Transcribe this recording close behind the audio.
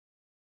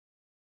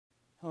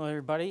Hello,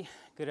 everybody.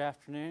 Good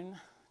afternoon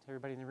to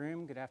everybody in the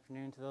room. Good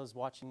afternoon to those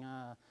watching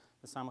the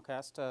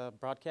simulcast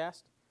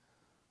broadcast.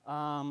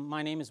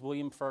 My name is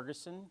William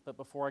Ferguson, but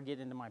before I get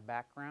into my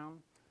background,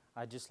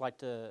 I'd just like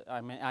to,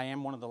 I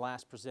am one of the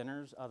last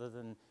presenters other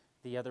than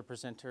the other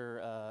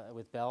presenter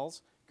with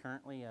Bells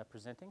currently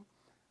presenting.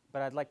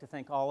 But I'd like to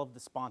thank all of the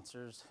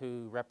sponsors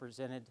who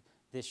represented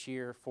this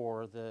year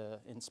for the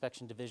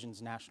Inspection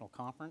Division's National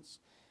Conference,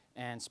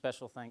 and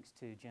special thanks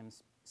to Jim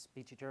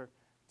Speechiger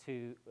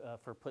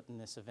for putting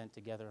this event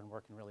together and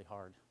working really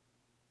hard.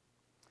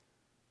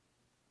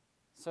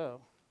 So,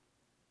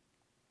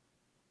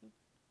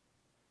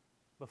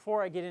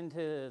 before I get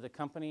into the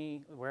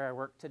company where I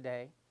work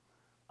today,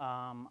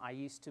 I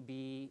used to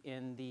be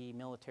in the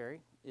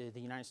military, the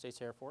United States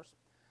Air Force,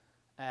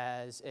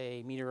 as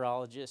a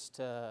meteorologist,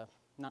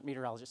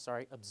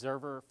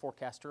 observer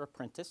forecaster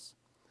apprentice.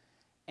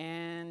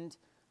 And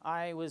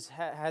I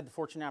had the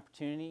fortunate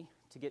opportunity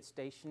to get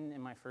stationed in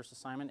my first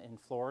assignment in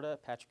Florida,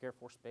 Patrick Air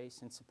Force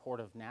Base, in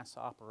support of NASA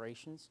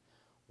operations.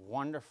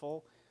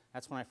 Wonderful.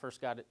 That's when I first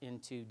got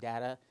into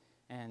data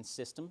and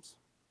systems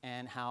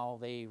and how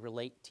they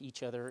relate to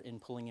each other in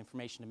pulling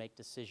information to make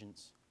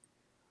decisions.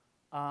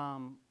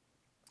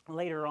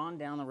 Later on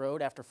down the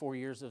road, after 4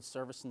 years of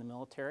service in the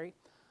military,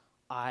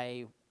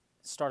 I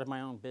started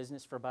my own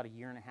business for about 1.5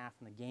 years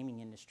in the gaming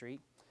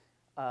industry.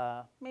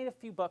 Made a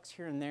few bucks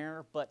here and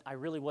there, but I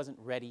really wasn't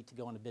ready to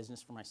go into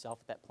business for myself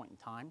at that point in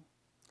time.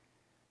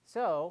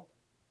 So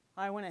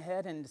I went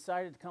ahead and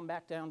decided to come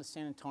back down to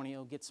San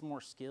Antonio, get some more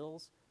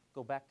skills,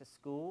 go back to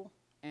school,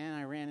 and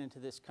I ran into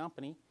this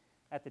company.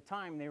 At the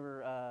time, they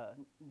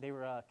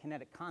were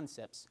Kinetic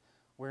Concepts.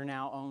 We're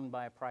now owned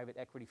by a private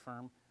equity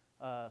firm,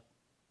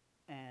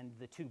 and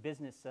the two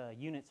business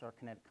units are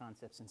Kinetic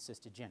Concepts and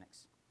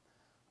Cystogenics.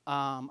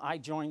 I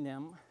joined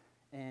them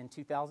in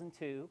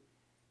 2002.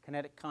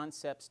 Kinetic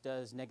Concepts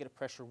does negative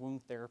pressure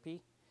wound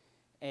therapy.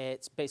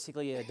 It's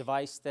basically a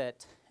device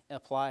that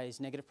applies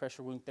negative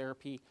pressure wound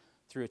therapy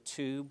through a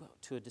tube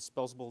to a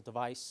disposable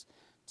device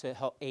to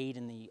help aid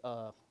in the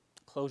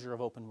closure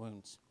of open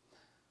wounds.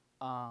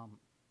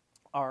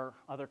 Our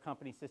other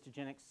company,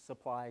 Cystogenics,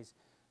 supplies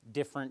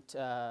different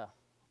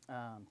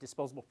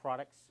disposable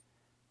products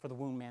for the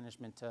wound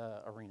management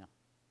arena.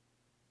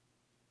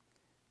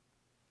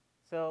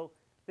 So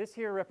this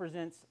here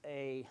represents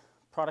a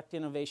product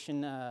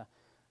innovation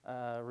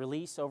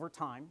release over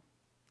time,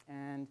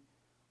 and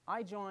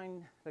I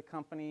joined the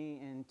company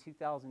in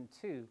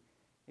 2002.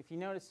 If you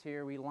notice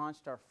here, we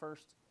launched our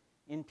first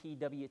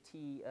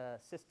NPWT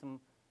system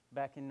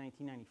back in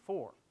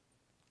 1994.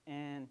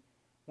 And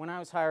when I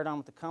was hired on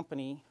with the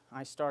company,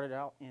 I started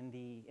out in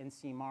the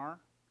NCMR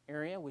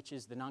area, which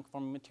is the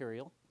non-conforming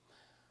material,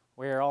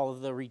 where all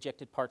of the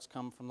rejected parts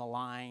come from the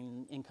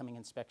line, incoming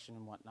inspection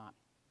and whatnot.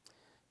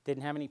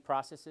 Didn't have any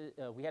processes.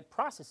 We had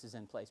processes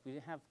in place. We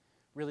didn't have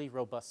really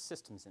robust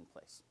systems in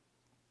place.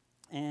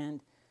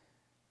 And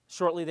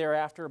shortly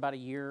thereafter, about a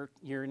year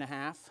and a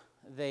half,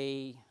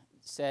 they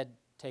said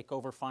take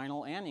over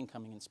final and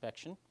incoming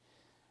inspection.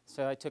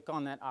 So I took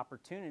on that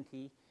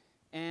opportunity,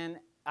 and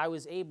I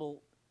was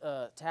able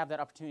to have that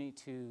opportunity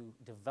to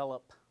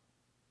develop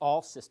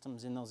all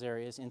systems in those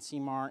areas, in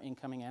CMAR,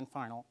 incoming and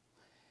final.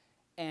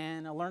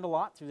 And I learned a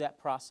lot through that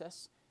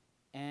process.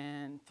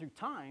 And through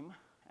time,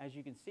 as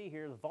you can see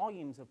here, the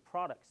volumes of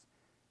products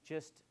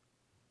just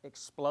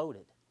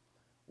exploded.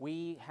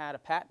 We had a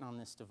patent on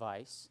this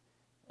device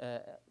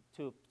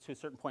to a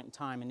certain point in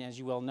time, and as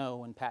you well know,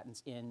 when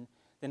patents end,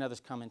 then others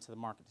come into the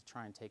market to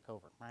try and take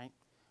over, right?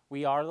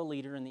 We are the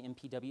leader in the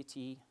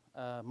MPWT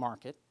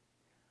market,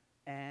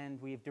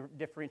 and we've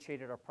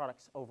differentiated our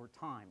products over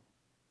time.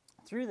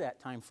 Through that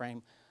time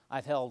frame,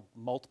 I've held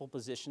multiple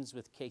positions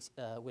with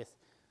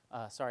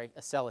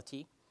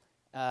Acelity.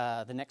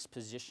 The next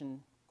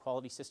position,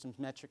 quality systems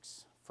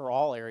metrics for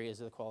all areas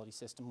of the quality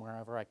system,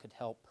 wherever I could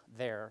help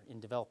there in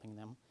developing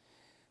them.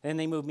 Then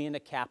they moved me into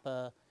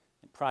Kappa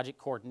and project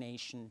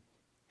coordination.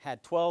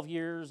 Had 12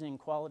 years in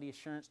quality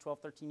assurance,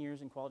 13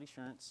 years in quality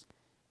assurance.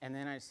 And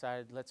then I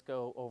decided, let's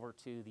go over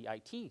to the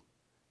IT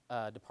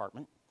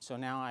department. So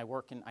now I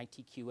work in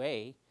IT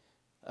QA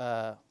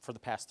for the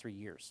past 3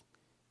 years,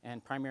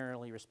 and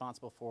primarily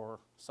responsible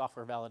for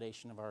software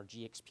validation of our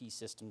GXP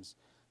systems,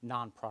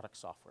 non-product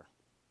software.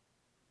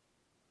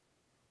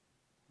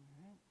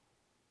 All right.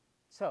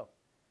 So,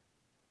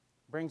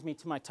 brings me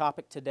to my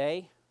topic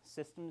today,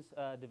 systems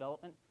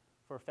development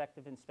for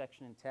effective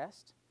inspection and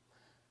test.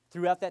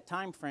 Throughout that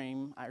time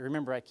frame, I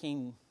remember I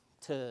came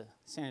to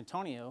San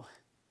Antonio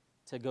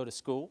to go to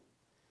school.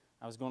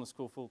 I was going to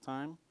school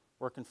full-time,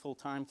 working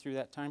full-time through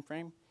that time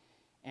frame,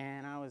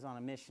 and I was on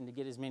a mission to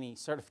get as many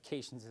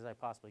certifications as I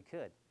possibly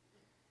could.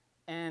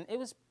 And it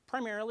was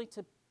primarily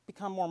to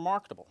become more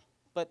marketable.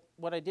 But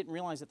what I didn't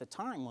realize at the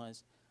time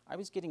was I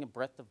was getting a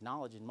breadth of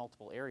knowledge in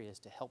multiple areas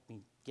to help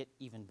me get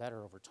even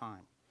better over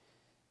time.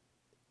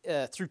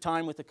 Through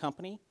time with the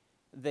company,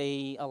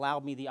 they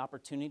allowed me the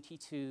opportunity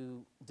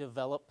to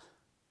develop,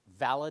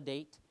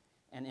 validate,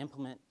 and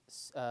implement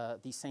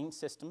these same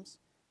systems,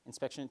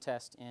 inspection and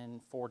test, in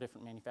 4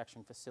 different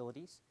manufacturing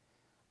facilities.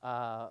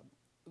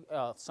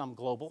 some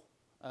global,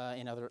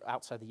 in other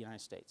outside the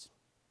United States.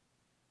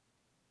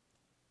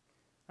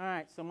 All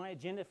right, so my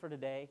agenda for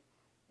today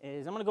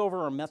is I'm going to go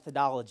over a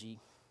methodology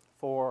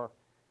for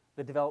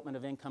the development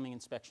of incoming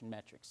inspection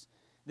metrics.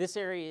 This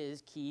area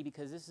is key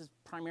because this is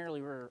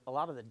primarily where a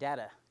lot of the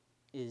data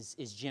is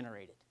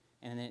generated,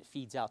 and then it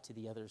feeds out to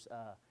the other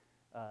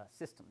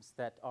systems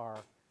that are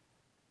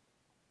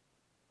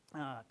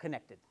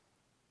connected.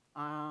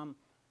 I'm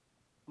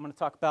going to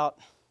talk about,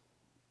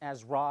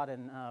 as Rod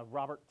and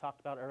Robert talked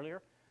about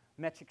earlier,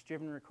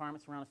 metrics-driven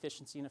requirements around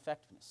efficiency and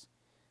effectiveness.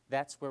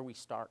 That's where we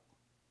start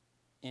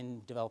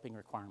in developing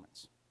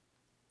requirements.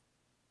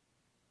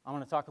 I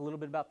want to talk a little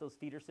bit about those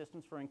feeder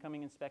systems for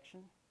incoming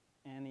inspection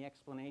and the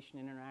explanation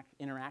and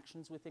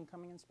interactions with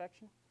incoming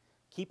inspection.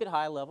 Keep it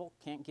high level,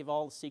 can't give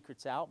all the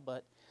secrets out,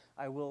 but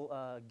I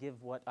will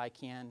give what I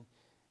can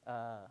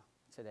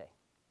today.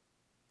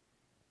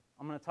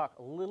 I'm going to talk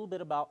a little bit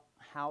about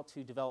how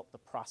to develop the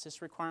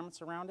process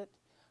requirements around it,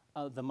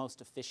 the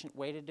most efficient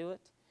way to do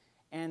it,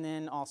 and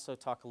then also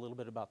talk a little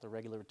bit about the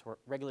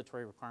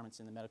regulatory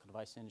requirements in the medical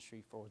device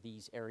industry for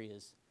these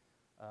areas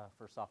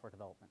for software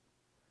development.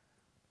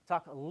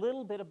 Talk a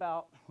little bit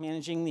about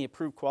managing the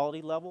approved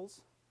quality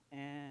levels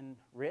and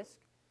risk,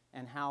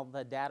 and how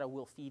the data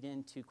will feed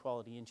into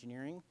quality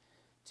engineering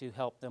to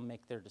help them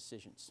make their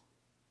decisions.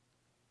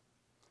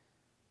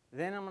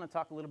 Then I'm going to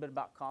talk a little bit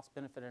about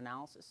cost-benefit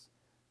analysis.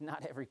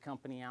 Not every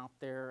company out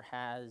there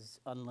has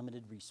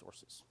unlimited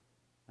resources,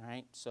 all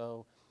right?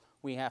 So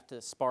we have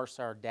to sparse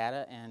our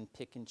data and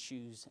pick and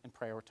choose and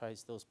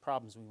prioritize those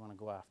problems we want to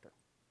go after.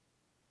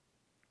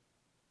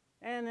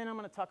 And then I'm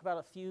going to talk about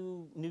a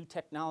few new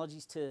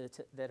technologies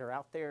that are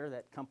out there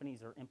that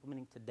companies are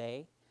implementing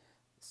today,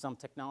 some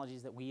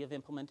technologies that we have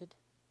implemented.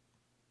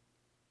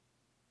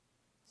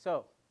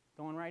 So,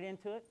 going right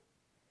into it,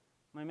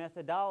 my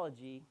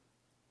methodology,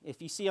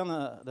 if you see on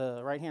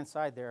the right-hand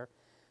side there,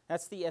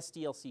 that's the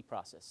SDLC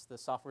process, the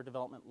software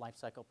development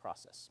lifecycle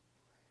process.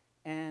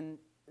 And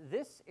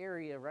this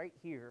area right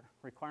here,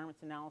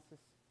 requirements analysis,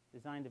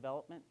 design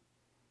development,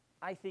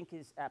 I think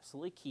is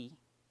absolutely key.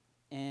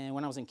 And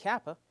when I was in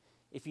Kappa,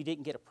 if you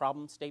didn't get a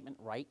problem statement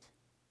right,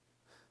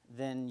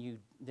 then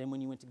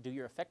when you went to do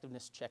your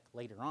effectiveness check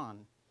later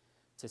on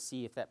to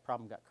see if that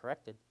problem got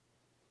corrected,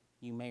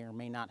 you may or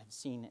may not have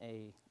seen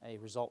a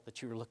result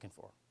that you were looking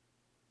for.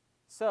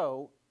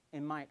 So,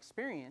 in my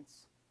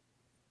experience,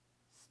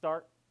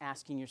 start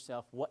asking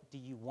yourself, what do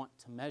you want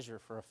to measure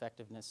for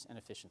effectiveness and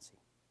efficiency?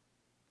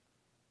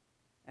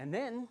 And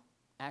then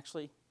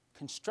actually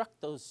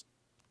construct those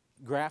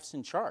graphs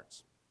and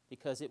charts,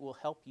 because it will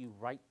help you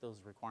write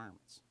those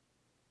requirements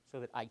so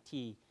that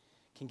IT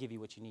can give you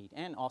what you need,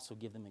 and also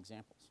give them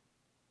examples.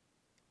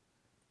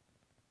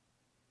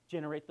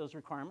 Generate those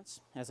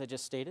requirements, as I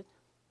just stated.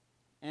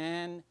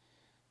 And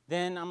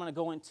then I'm going to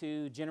go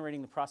into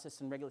generating the process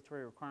and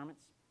regulatory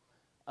requirements,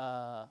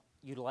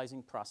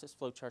 utilizing process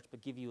flowcharts,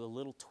 but give you a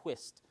little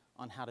twist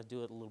on how to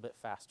do it a little bit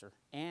faster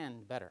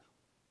and better.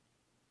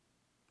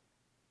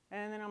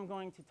 And then I'm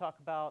going to talk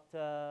about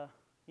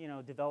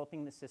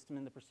developing the system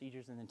and the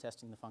procedures, and then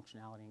testing the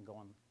functionality and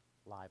going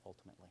live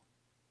ultimately.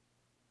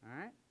 All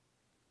right?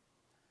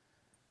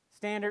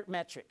 Standard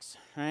metrics,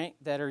 right,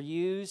 that are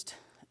used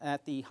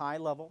at the high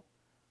level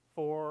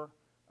for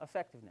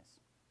effectiveness.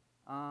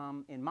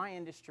 In my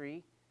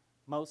industry,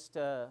 most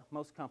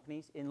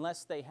companies,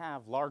 unless they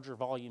have larger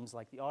volumes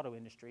like the auto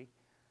industry,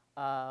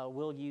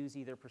 will use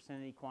either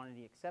percentage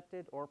quantity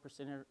accepted or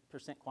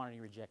percent quantity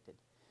rejected.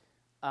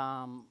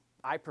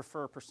 I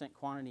prefer percent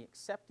quantity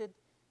accepted.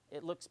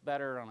 It looks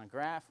better on a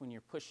graph when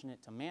you're pushing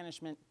it to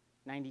management.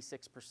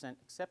 96%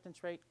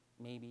 acceptance rate,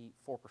 maybe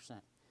 4%.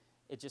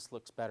 It just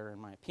looks better in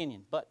my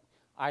opinion, but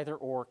either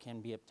or can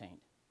be obtained.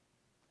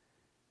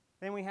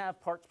 Then we have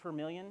parts per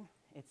million.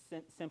 It's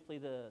simply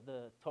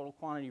the total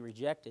quantity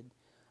rejected,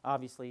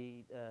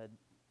 obviously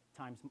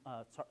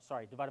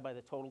divided by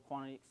the total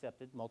quantity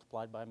accepted,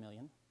 multiplied by a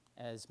million,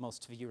 as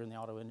most of you in the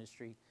auto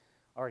industry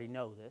already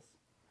know this.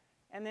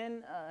 And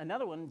then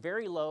another one,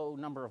 very low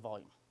number of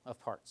volume of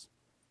parts.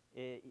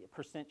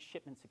 Percent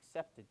shipments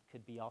accepted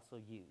could be also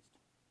used,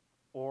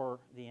 or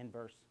the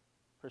inverse,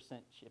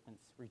 percent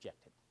shipments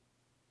rejected.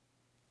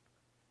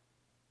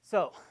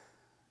 So,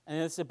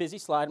 and it's a busy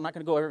slide. I'm not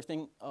going to go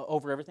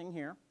over everything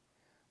here.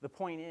 The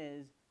point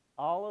is,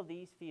 all of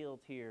these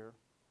fields here,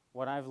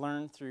 what I've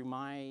learned through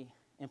my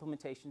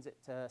implementations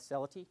at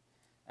Celity,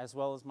 as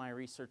well as my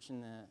research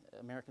in the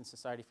American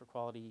Society for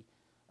Quality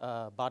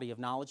body of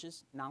knowledge,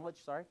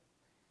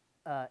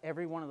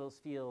 every one of those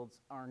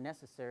fields are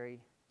necessary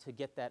to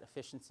get that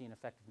efficiency and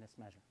effectiveness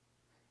measure.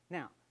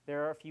 Now,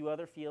 there are a few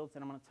other fields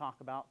that I'm going to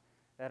talk about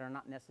that are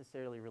not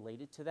necessarily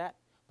related to that,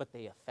 but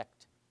they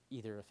affect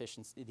either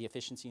the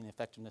efficiency and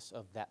effectiveness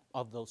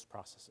of those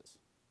processes.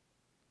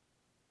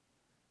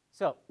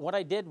 So what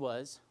I did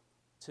was,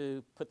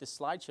 to put this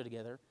slideshow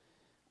together,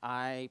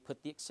 I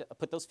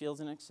put those fields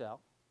in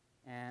Excel,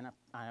 and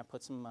I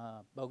put some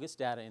bogus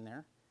data in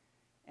there,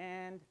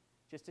 and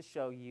just to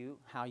show you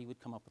how you would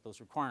come up with those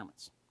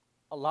requirements.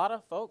 A lot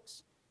of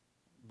folks,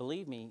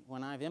 believe me,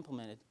 when I've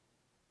implemented,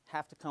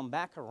 have to come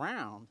back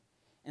around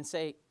and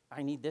say,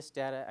 I need this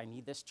data, I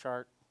need this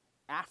chart,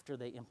 after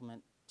they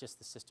implement just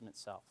the system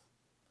itself.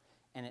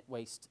 And it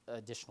wastes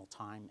additional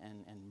time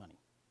and money.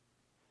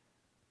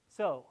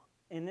 So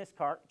in this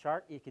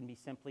chart, it can be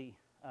simply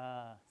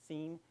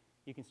seen.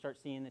 You can start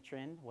seeing the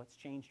trend, what's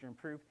changed or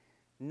improved.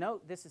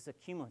 Note this is a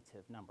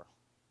cumulative number,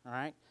 all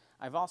right?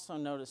 I've also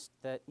noticed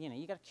that, you know,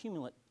 you got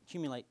to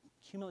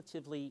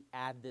cumulatively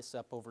add this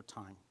up over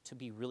time to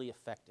be really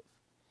effective,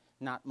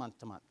 not month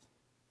to month.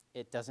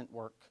 It doesn't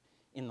work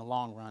in the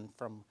long run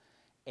from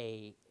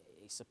a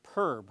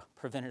superb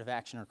preventative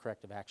action or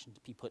corrective action to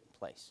be put in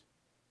place.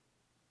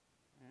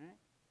 All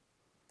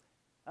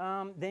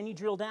right. Then you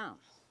drill down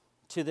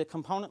to the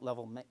component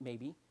level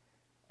maybe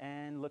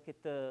and look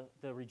at the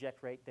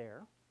reject rate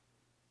there.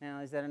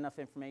 Now, is that enough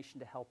information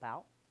to help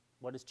out?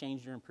 What has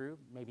changed or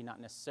improved? Maybe not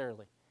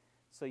necessarily.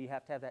 So you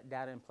have to have that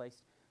data in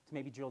place to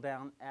maybe drill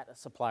down at a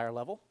supplier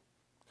level,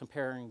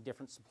 comparing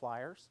different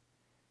suppliers.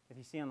 If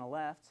you see on the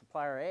left,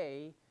 supplier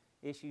A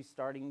issues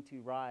starting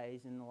to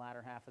rise in the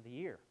latter half of the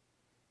year.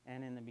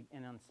 And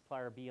on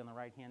supplier B on the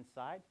right-hand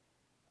side,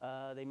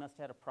 they must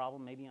have had a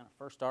problem maybe on a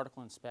first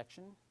article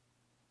inspection,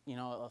 you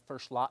know, a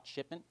first lot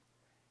shipment,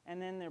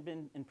 and then they've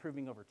been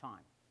improving over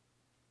time.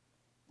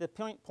 The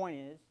point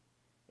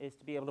is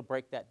to be able to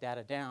break that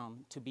data down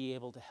to be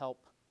able to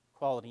help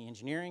quality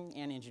engineering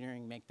and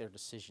engineering make their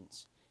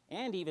decisions,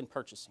 and even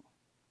purchasing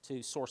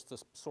to source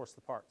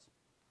the parts.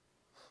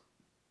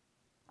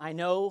 I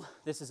know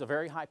this is a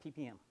very high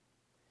PPM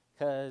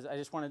because I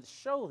just wanted to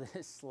show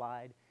this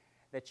slide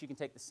that you can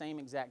take the same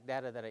exact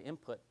data that I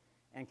input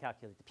and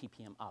calculate the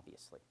PPM,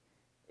 obviously.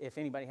 If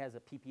anybody has a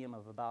PPM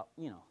of about,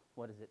 you know,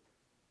 what is it,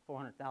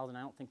 400,000,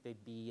 I don't think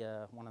they'd be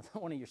one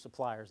of your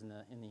suppliers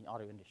in the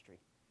auto industry.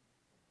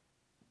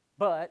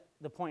 But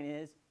the point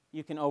is,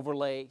 you can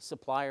overlay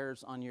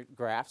suppliers on your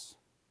graphs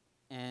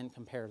and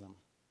compare them,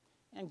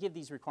 and give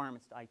these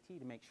requirements to IT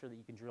to make sure that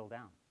you can drill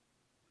down.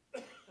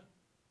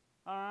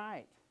 All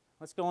right,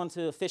 let's go on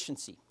to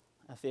efficiency.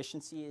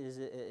 Efficiency is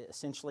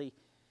essentially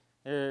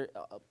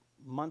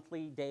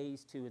monthly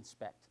days to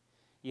inspect.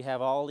 You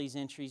have all these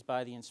entries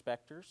by the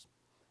inspectors,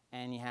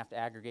 and you have to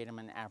aggregate them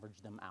and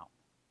average them out.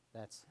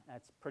 That's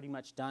pretty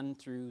much done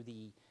through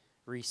the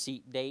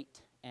receipt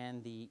date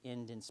and the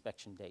end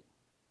inspection date.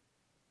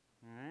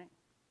 All right.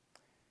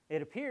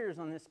 It appears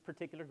on this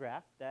particular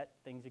graph that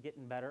things are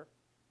getting better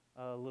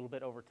a little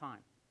bit over time.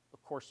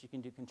 Of course, you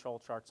can do control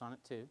charts on it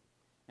too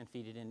and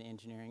feed it into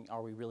engineering.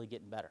 Are we really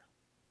getting better?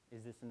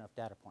 Is this enough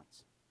data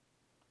points?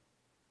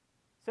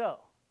 So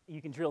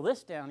you can drill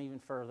this down even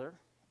further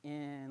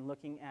in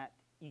looking at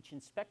each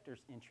inspector's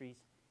entries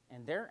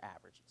and their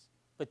averages.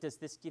 But does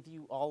this give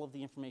you all of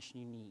the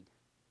information you need?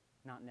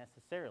 Not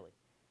necessarily.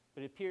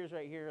 But it appears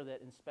right here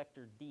that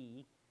Inspector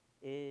D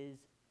is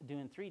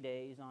doing 3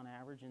 days on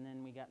average, and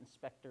then we got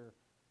Inspector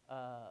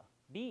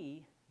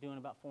B doing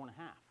about 4.5.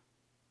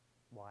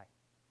 Why?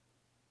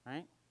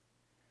 Right?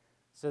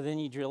 So then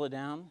you drill it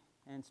down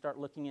and start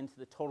looking into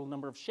the total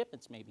number of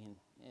shipments maybe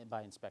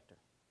by inspector.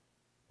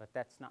 But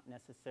that's not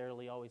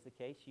necessarily always the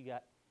case. You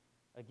got,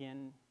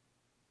 again,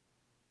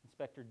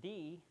 Inspector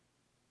D,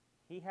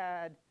 he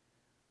had,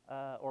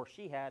 or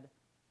she had,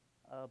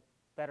 a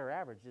better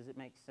average. Does it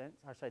make sense?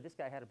 Or sorry, this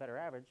guy had a better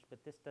average,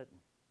 but this doesn't.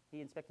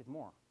 He inspected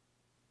more.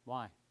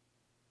 Why?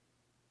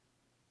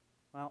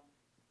 Well,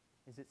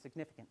 is it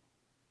significant?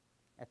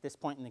 At this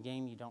point in the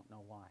game, you don't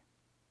know why.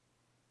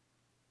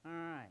 All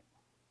right.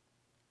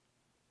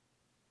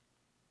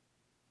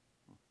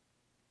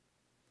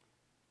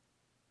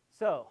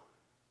 So,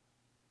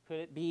 could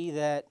it be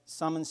that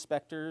some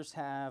inspectors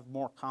have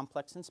more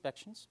complex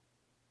inspections,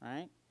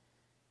 right?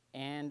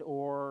 And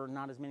or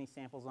not as many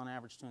samples on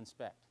average to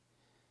inspect?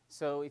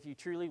 So if you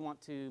truly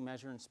want to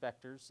measure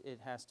inspectors, it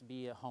has to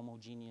be a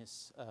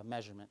homogeneous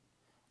measurement,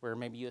 where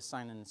maybe you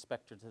assign an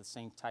inspector to the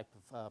same type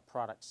of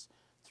products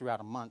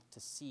throughout a month to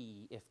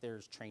see if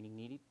there's training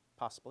needed,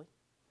 possibly.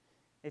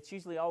 It's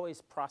usually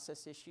always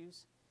process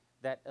issues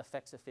that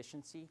affects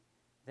efficiency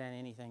than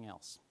anything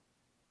else.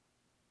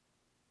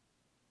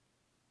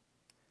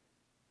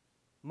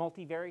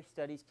 Multivariate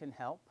studies can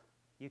help.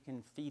 You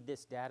can feed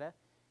this data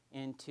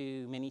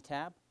into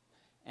Minitab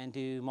and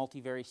do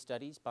multivariate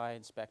studies by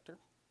inspector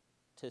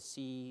to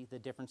see the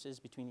differences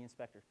between the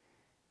inspectors.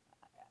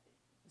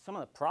 Some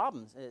of the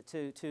problems,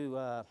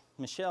 to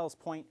Michelle's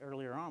point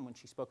earlier on when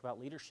she spoke about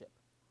leadership,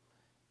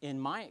 in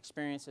my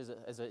experience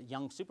as a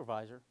young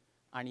supervisor,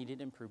 I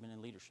needed improvement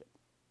in leadership.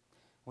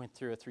 Went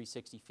through a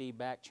 360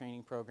 feedback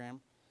training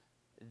program.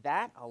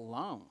 That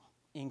alone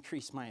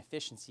increased my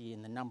efficiency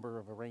in the number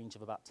of a range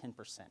of about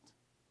 10%.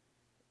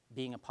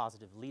 Being a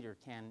positive leader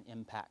can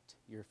impact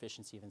your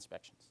efficiency of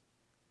inspections.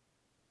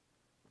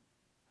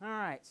 All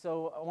right,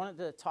 so I wanted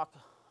to talk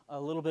a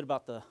little bit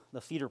about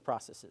the feeder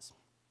processes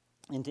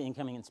into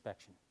incoming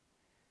inspection.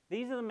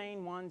 These are the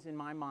main ones in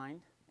my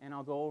mind, and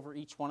I'll go over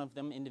each one of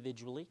them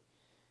individually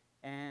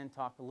and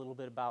talk a little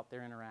bit about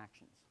their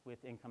interactions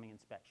with incoming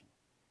inspection.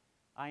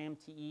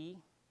 IMTE,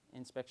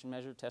 inspection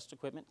measure test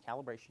equipment,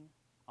 calibration,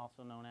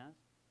 also known as.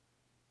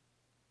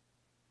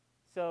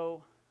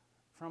 So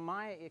from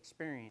my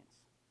experience,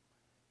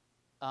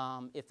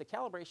 if the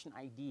calibration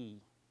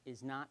ID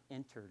is not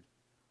entered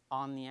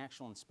on the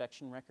actual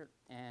inspection record,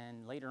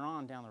 and later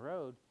on down the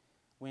road,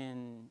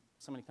 when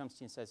somebody comes to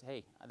you and says,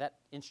 hey, that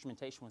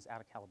instrumentation was out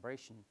of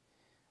calibration,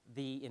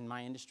 in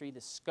my industry, the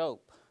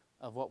scope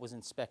of what was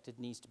inspected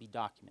needs to be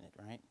documented,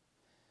 right?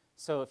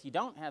 So if you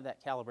don't have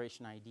that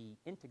calibration ID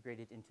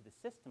integrated into the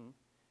system,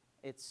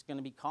 it's going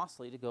to be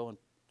costly to go and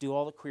do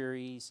all the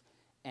queries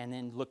and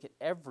then look at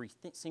every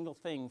single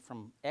thing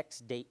from X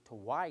date to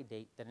Y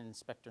date that an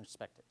inspector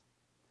inspected.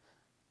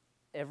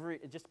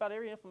 Just about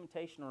every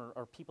implementation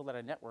or people that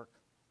I network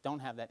don't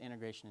have that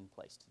integration in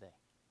place today.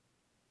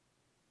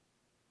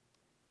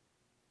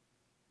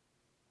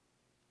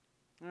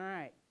 All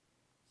right,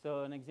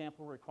 so an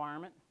example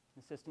requirement,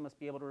 the system must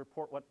be able to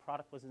report what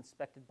product was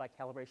inspected by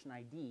calibration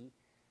ID.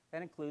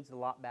 That includes the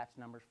lot batch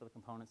numbers for the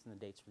components and the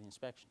dates for the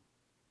inspection.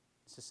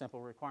 It's a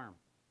simple requirement.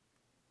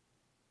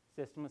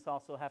 The system must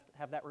also have to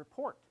have that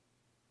report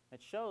that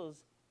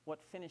shows what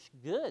finished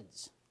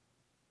goods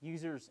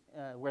users,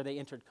 where they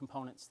entered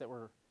components that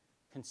were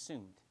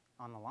consumed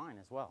on the line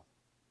as well.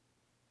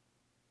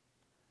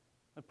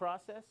 The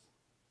process,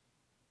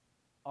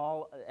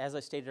 as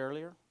I stated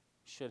earlier,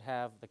 should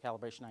have the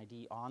calibration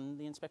ID on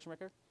the inspection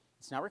record.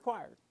 It's not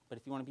required, but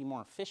if you want to be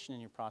more efficient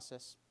in your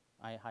process,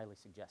 I highly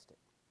suggest it.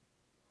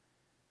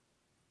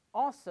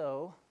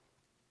 Also,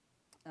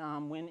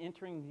 when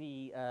entering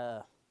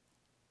the,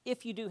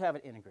 if you do have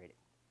it integrated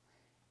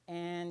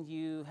and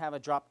you have a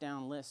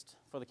drop-down list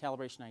for the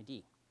calibration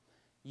ID,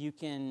 you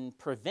can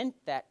prevent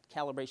that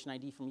calibration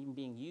ID from even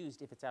being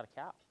used if it's out of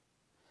cal,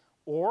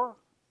 or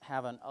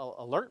have an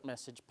alert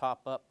message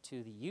pop up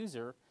to the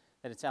user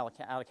that it's out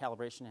of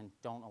calibration and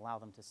don't allow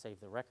them to save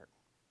the record.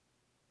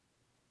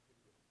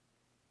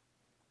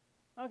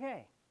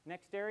 Okay,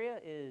 next area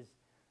is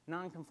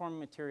non-conforming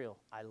material.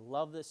 I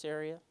love this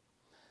area.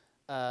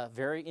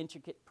 Very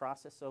intricate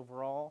process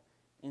overall.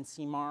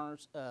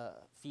 NCMARs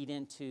feed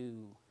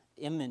into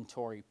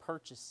inventory,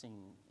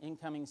 purchasing,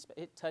 incoming.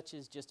 It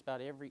touches just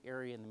about every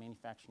area in the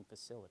manufacturing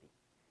facility.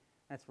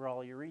 That's where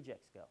all your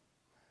rejects go.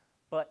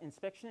 But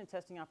inspection and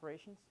testing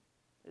operations,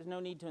 there's no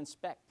need to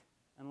inspect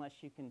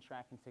unless you can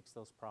track and fix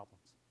those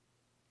problems.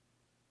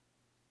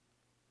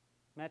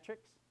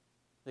 Metrics,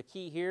 the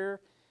key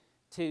here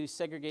to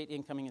segregate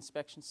incoming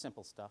inspection,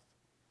 simple stuff.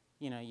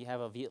 You know, you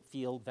have a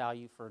field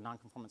value for a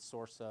non-conformance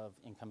source of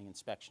incoming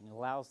inspection. It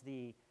allows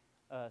the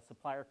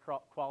supplier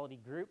quality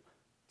group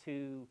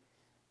to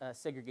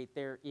segregate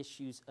their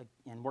issues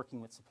and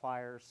working with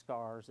suppliers,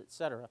 SCARs, et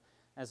cetera,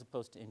 as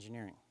opposed to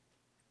engineering.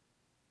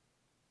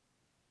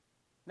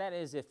 That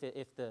is if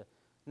the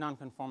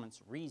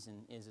non-conformance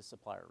reason is a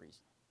supplier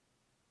reason.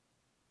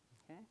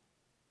 Okay.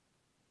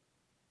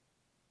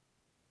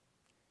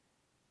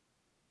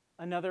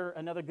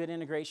 Another good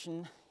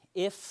integration,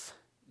 if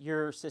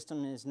your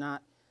system is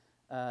not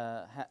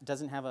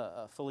doesn't have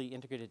a fully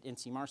integrated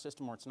NCMAR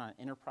system, or it's not an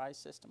enterprise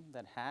system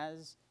that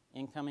has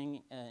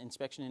incoming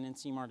inspection and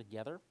NCMAR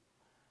together,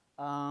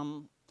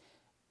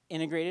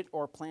 integrate it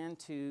or plan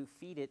to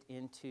feed it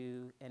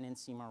into an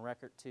NCMAR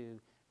record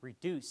to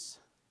reduce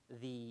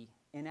the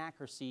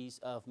inaccuracies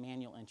of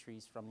manual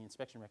entries from the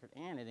inspection record,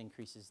 and it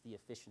increases the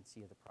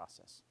efficiency of the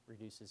process,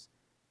 reduces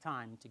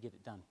time to get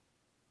it done.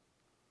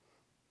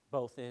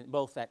 Both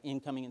that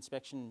incoming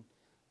inspection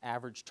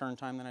average turn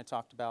time that I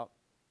talked about,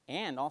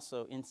 and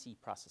also NC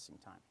processing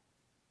time.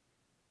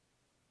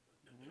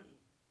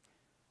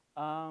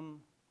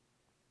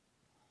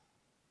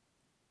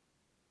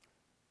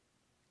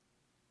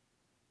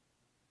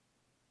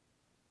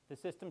 The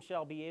system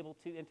shall be able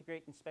to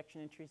integrate inspection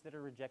entries that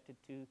are rejected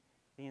to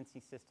the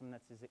NC system.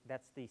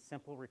 That's the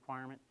simple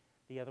requirement.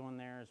 The other one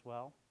there as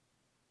well,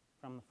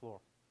 from the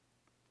floor.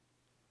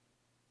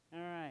 All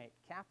right,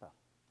 CAPA.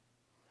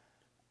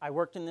 I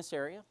worked in this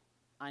area.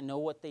 I know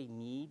what they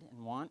need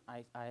and want.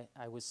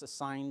 I was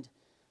assigned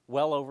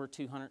well over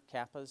 200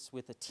 CAPAs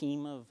with a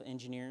team of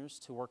engineers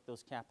to work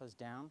those CAPAs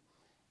down,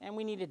 and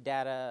we needed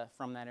data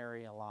from that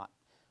area a lot.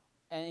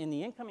 And in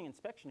the incoming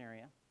inspection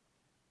area,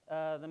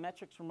 the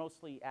metrics were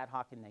mostly ad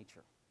hoc in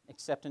nature.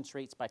 Acceptance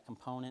rates by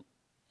component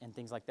and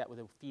things like that would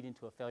feed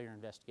into a failure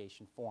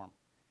investigation form.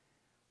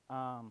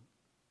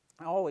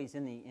 Always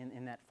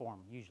in that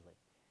form, usually.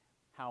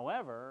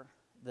 However,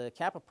 the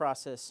CAPA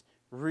process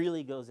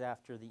really goes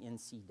after the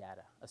NC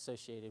data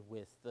associated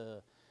with the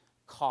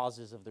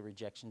causes of the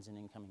rejections in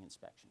incoming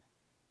inspection.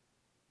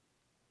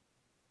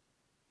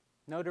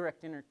 No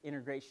direct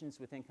integrations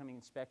with incoming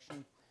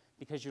inspection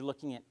because you're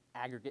looking at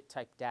aggregate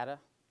type data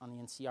on the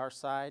NCR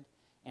side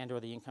and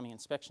or the incoming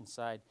inspection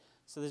side.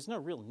 So there's no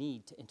real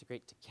need to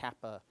integrate to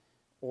CAPA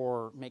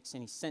or makes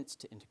any sense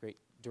to integrate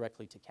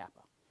directly to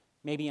CAPA.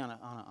 Maybe on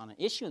an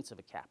issuance of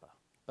a CAPA,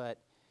 but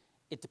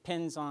it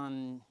depends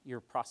on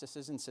your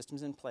processes and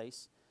systems in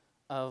place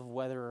of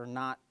whether or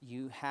not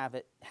you have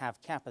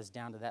CAPAs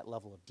down to that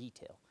level of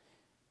detail.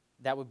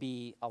 That would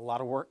be a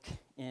lot of work.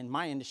 In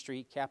my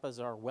industry, CAPAs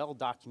are well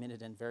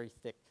documented and very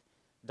thick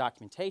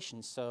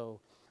documentation, so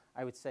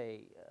I would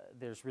say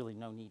there's really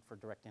no need for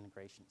direct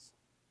integrations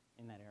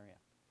in that area.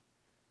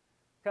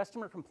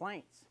 Customer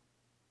complaints.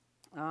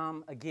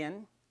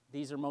 Again,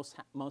 these are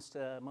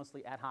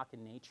mostly ad hoc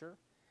in nature,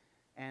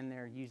 and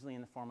they're usually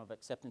in the form of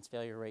acceptance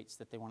failure rates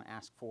that they want to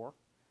ask for.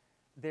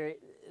 The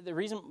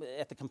reason,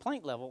 at the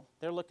complaint level,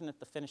 they're looking at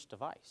the finished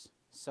device.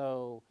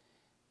 So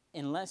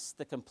unless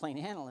the complaint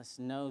analyst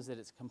knows that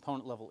it's a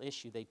component level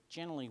issue, they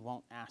generally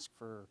won't ask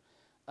for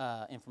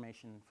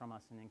information from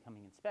us in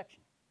incoming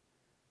inspection.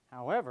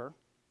 However,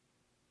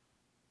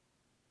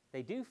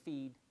 they do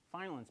feed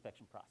final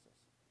inspection process.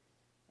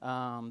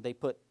 They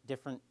put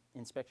different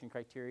inspection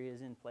criteria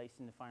in place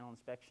in the final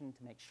inspection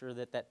to make sure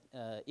that that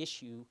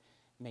issue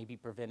may be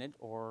prevented,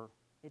 or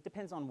it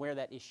depends on where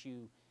that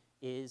issue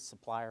is,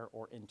 supplier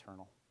or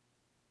internal.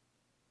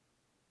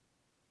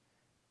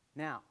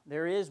 Now,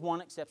 there is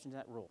one exception to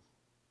that rule.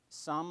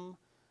 Some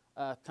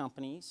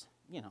companies,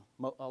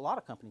 a lot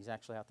of companies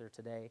actually out there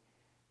today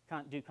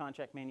do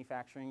contract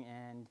manufacturing,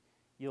 and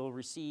you'll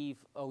receive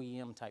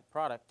OEM type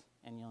product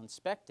and you'll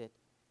inspect it.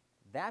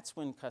 That's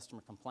when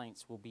customer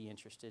complaints will be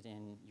interested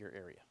in your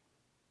area.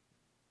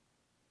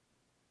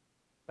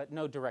 But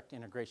no direct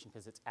integration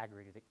because it's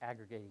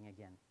aggregating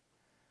again.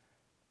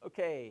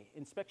 Okay,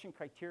 inspection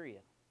criteria.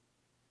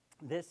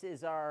 This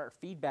is our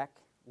feedback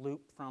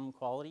loop from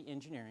quality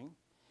engineering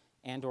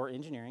and/or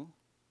engineering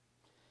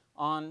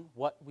on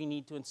what we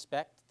need to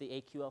inspect, the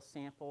AQL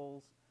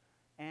samples,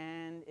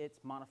 and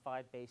it's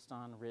modified based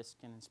on risk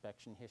and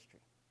inspection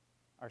history.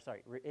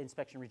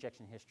 Inspection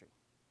rejection history.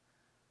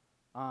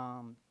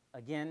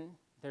 Again,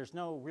 there's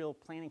no real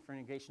planning for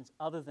integrations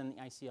other than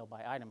the ICL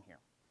by item here.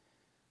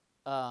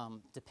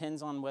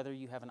 Depends on whether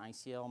you have an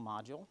ICL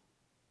module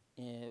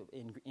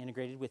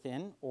integrated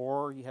within,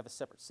 or you have a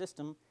separate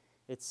system.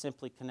 It's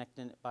simply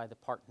connecting it by the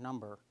part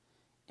number,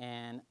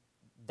 and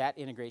that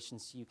integration,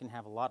 so you can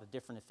have a lot of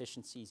different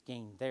efficiencies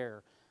gained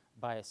there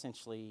by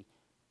essentially,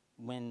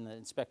 when the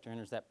inspector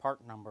enters that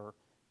part number,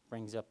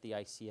 brings up the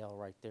ICL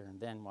right there and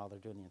then while they're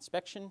doing the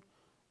inspection,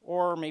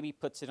 or maybe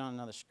puts it on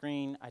another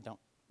screen.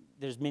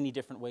 There's many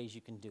different ways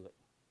you can do it,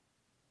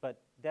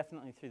 but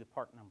definitely through the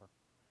part number.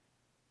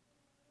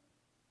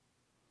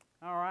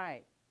 All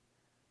right,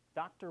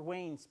 Dr.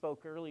 Wayne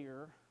spoke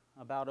earlier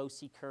about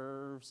OC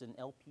curves and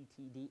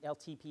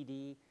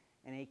LTPD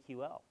and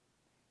AQL.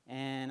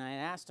 And I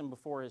asked him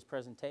before his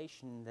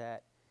presentation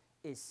that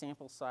is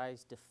sample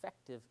size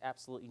defective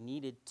absolutely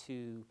needed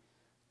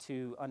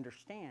to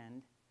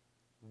understand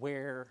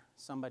where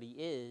somebody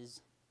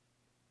is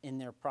in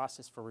their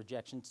process for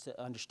rejection,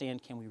 to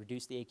understand can we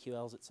reduce the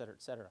AQLs, et cetera,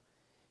 et cetera.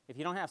 If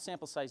you don't have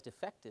sample size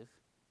defective,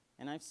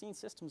 and I've seen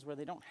systems where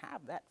they don't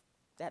have that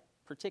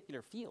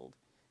particular field,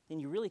 then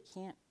you really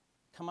can't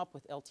come up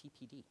with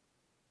LTPD.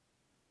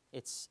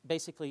 It's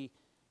basically,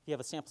 if you have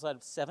a sample size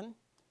of 7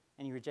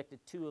 and you rejected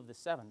 2 of the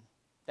 7,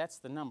 that's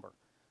the number.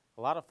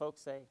 A lot of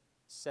folks say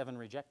 7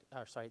 rejected,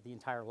 the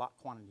entire lot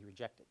quantity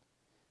rejected.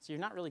 So you're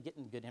not really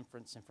getting good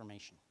inference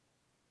information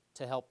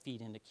to help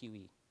feed into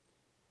QE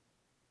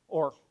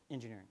or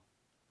engineering.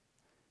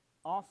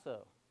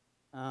 Also,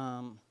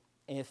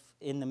 if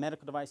in the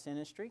medical device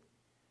industry,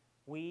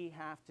 we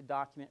have to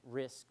document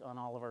risk on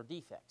all of our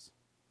defects,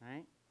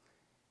 right?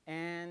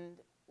 And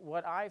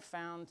what I've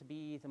found to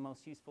be the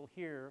most useful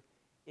here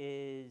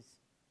is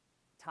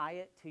tie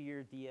it to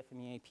your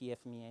DFMEA,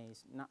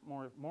 PFMEAs, not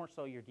more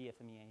so your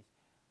DFMEAs,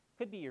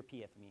 could be your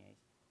PFMEAs,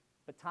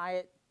 but tie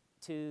it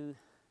to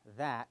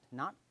that,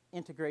 not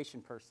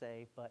integration per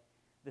se, but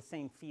the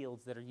same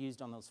fields that are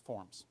used on those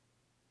forms.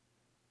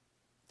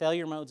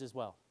 Failure modes as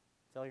well.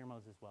 Failure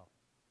modes as well.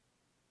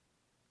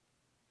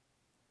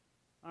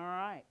 All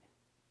right.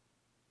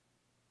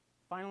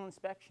 Final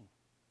inspection.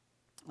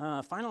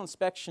 Final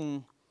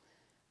inspection,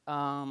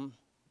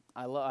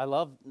 I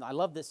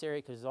love this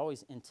area because it's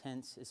always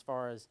intense as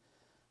far as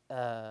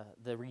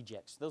the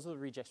rejects. Those are the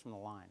rejects from the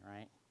line,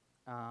 right?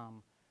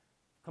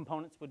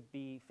 Components would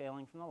be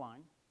failing from the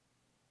line.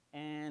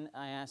 And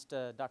I asked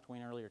Dr.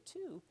 Wayne earlier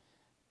too,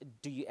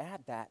 do you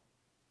add that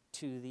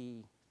to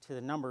the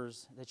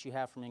numbers that you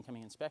have from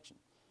incoming inspection?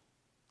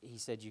 He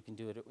said you can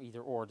do it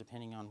either or,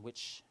 depending on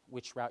which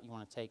route you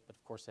want to take, but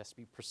of course it has to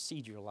be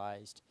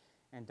proceduralized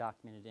and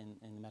documented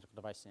in the medical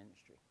device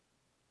industry.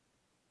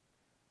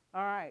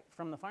 All right,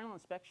 from the final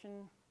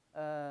inspection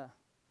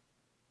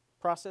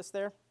process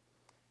there,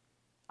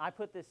 I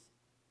put this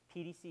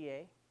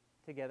PDCA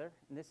together,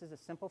 and this is a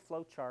simple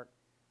flow chart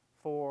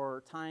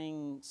for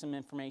tying some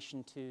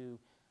information to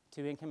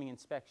incoming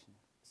inspection.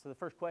 So the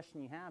first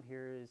question you have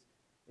here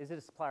is it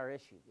a supplier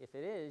issue? If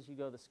it is, you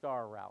go the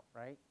SCAR route,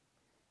 right?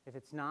 If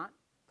it's not,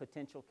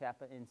 potential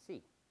kappa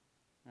NC,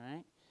 all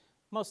right?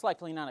 Most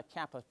likely not a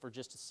kappa for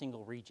just a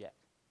single reject.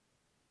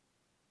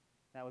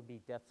 That would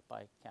be death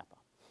by kappa.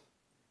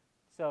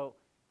 So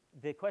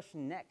the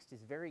question next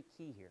is very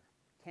key here.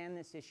 Can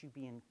this issue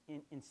be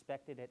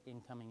inspected at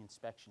incoming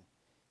inspection?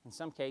 In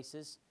some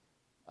cases,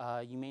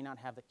 you may not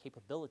have the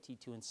capability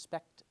to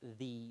inspect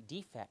the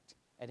defect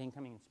at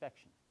incoming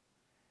inspection.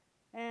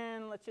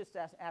 And let's just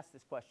ask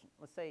this question.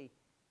 Let's say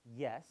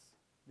yes,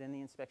 then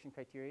the inspection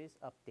criteria is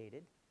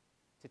updated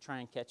to try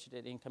and catch it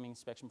at incoming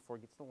inspection before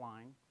it gets to the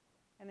line.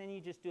 and then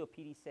you just do a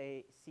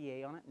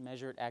PDCA on it and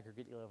measure it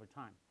aggregately over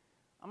time.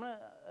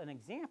 An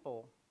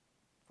example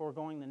for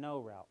going the no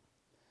route.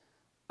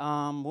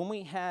 When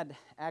we had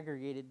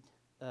aggregated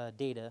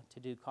data to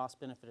do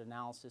cost-benefit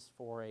analysis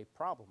for a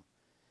problem,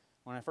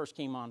 when I first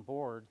came on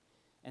board,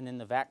 and then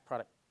the VAC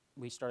product,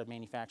 we started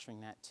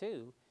manufacturing that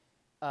too,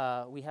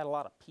 we had a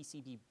lot of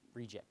PCB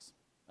rejects,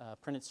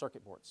 printed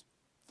circuit boards,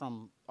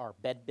 from our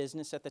bed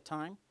business at the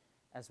time,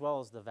 as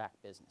well as the VAC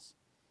business.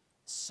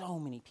 So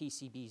many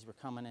PCBs were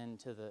coming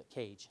into the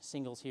cage,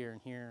 singles here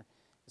and here.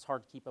 It's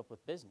hard to keep up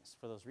with business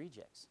for those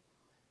rejects.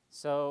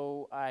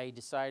 So I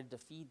decided to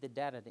feed the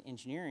data to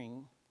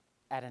engineering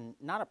at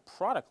not a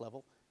product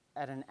level,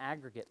 at an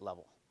aggregate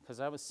level, because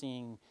I was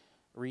seeing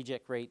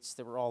reject rates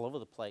that were all over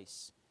the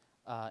place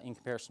in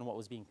comparison to what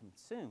was being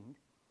consumed.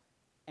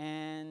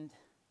 And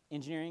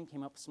engineering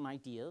came up with some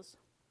ideas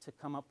to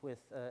come up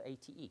with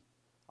ATE,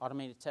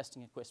 automated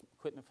testing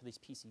equipment for these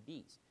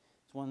PCBs.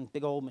 It's one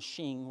big old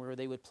machine where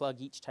they would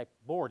plug each type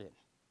of board in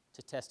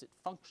to test it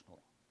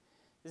functionally.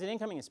 Because at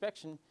incoming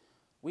inspection,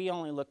 we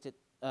only looked at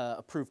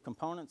approved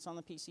components on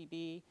the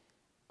PCB,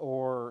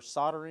 or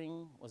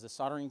soldering, was the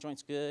soldering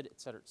joints good, et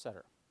cetera, et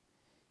cetera.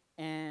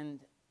 And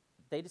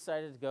they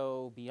decided to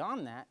go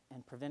beyond that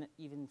and prevent it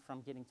even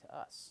from getting to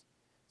us.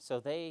 So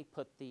they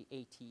put the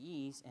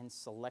ATEs in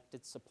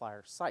selected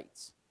supplier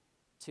sites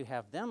to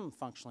have them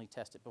functionally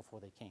test it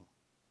before they came.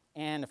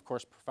 And of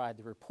course provide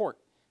the report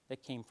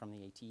that came from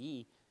the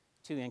ATE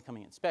to the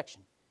incoming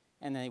inspection.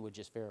 And they would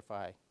just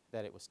verify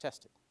that it was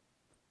tested.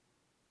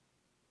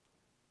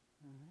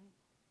 All right.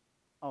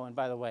 Oh, and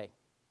by the way,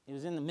 it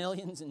was in the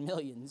millions and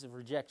millions of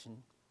rejection,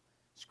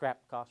 scrap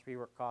costs,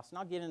 rework costs, and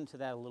I'll get into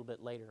that a little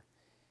bit later.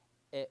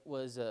 It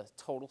was a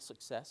total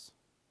success.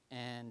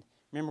 And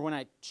remember when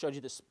I showed you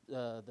this,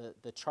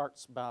 the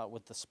charts about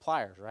with the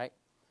suppliers, right?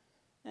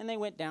 And they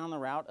went down the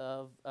route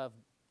of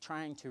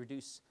trying to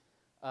reduce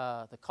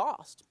the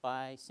cost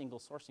by single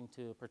sourcing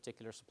to a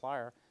particular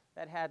supplier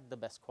that had the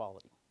best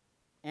quality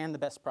and the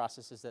best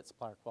processes that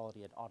supplier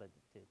quality had audited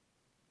to.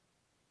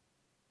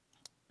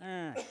 All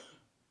right.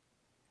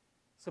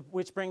 So,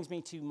 which brings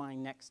me to my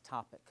next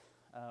topic,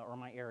 or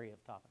my area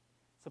of topic,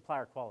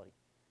 supplier quality.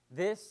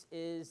 This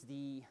is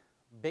the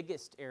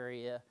biggest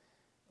area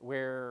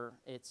where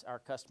it's our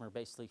customer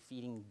basically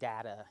feeding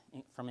data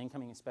from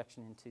incoming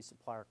inspection into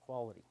supplier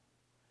quality.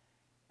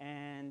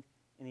 And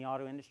in the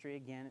auto industry,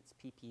 again, it's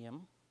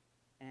PPM.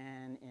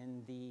 And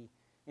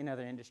in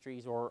other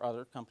industries or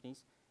other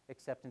companies,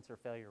 acceptance or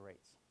failure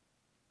rates.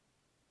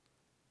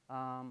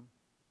 The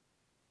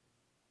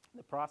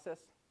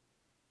process,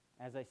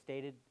 as I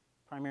stated,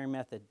 primary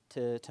method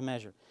to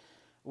measure.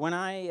 When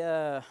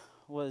I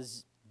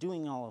was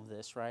doing all of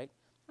this, right,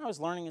 I was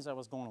learning as I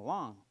was going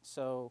along.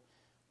 So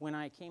when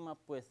I came up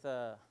with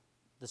the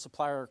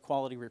supplier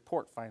quality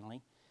report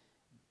finally,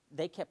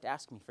 they kept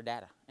asking me for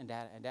data and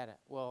data and data.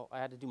 Well, I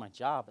had to do my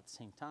job at the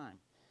same time.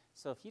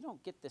 So if you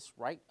don't get this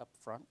right up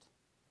front,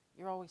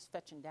 you're always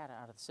fetching data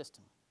out of the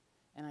system.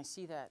 And I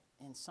see that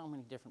in so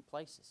many different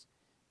places.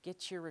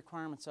 Get your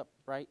requirements up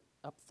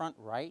front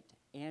right,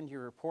 and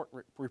your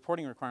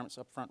reporting requirements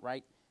up front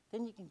right,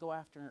 then you can go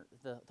after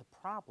the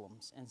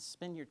problems and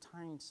spend your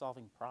time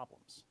solving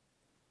problems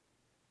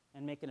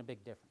and making a big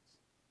difference.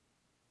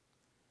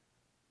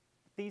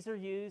 These are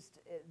used,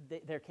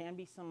 there can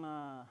be some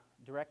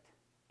direct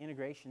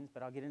integrations,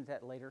 but I'll get into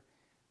that later.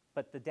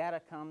 But the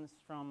data comes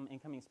from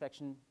incoming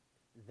inspection.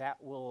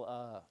 That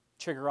will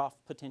trigger off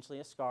potentially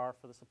a SCAR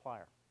for the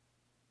supplier.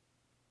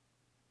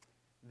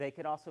 They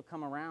could also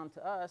come around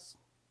to us,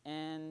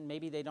 and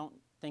maybe they don't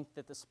think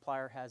that the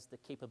supplier has the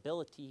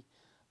capability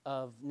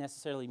of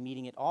necessarily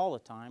meeting it all the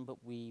time, but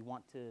we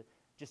want to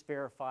just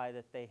verify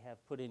that they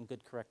have put in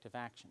good corrective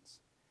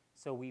actions.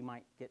 So we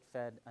might get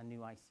fed a new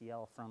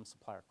ICL from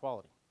supplier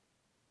quality.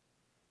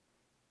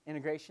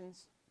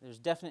 Integrations, there's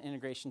definite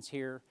integrations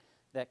here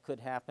that could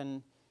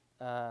happen.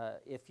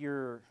 If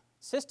your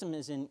system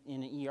is in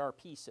an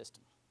ERP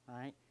system,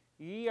 right?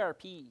 Your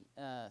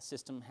ERP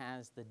system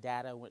has the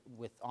data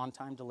with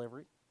on-time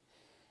delivery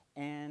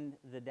and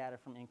the data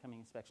from incoming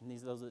inspection.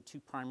 Those are the two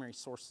primary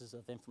sources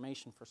of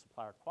information for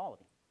supplier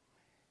quality.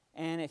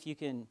 And if you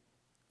can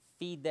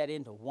feed that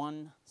into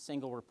one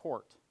single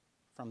report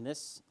from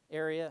this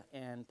area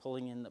and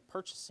pulling in the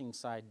purchasing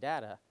side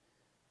data,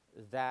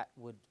 that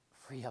would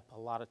free up a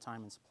lot of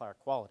time in supplier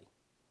quality,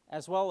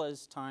 as well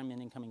as time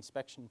in incoming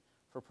inspection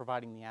for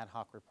providing the ad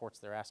hoc reports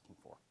they're asking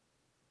for.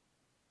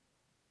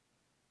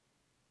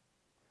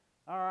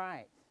 All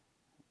right,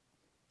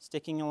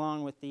 sticking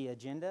along with the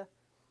agenda,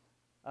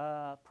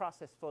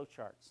 process flow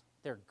charts.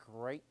 They're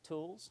great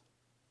tools.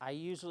 I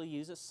usually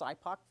use a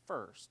SIPOC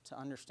first to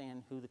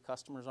understand who the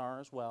customers are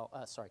as well.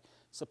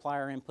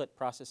 Supplier input,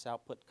 process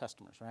output,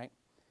 customers, right?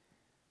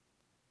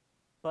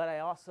 But I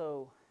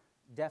also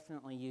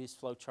definitely use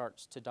flow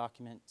charts to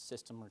document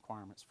system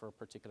requirements for a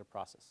particular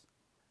process.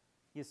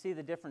 You see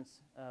the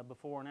difference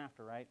before and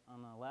after, right,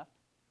 on the left?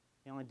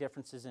 The only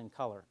difference is in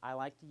color. I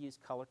like to use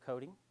color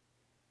coding.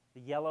 The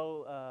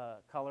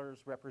yellow colors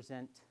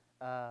represent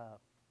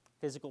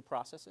physical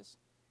processes,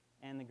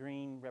 and the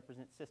green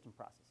represents system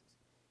processes.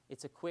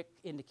 It's a quick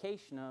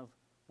indication of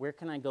where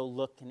can I go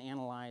look and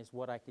analyze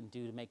what I can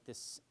do to make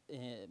this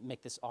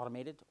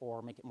automated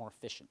or make it more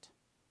efficient.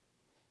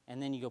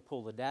 And then you go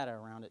pull the data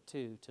around it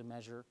too to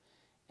measure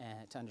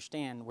and to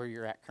understand where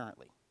you're at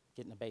currently,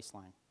 getting a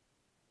baseline.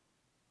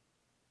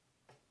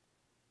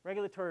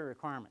 Regulatory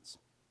requirements.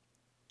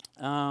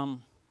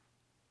 In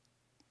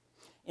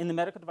the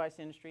medical device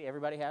industry,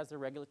 everybody has their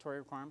regulatory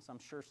requirements. I'm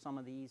sure some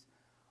of these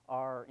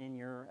are in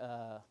your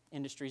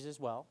industries as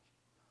well.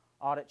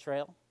 Audit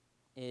trail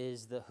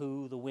is the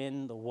who, the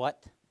when, the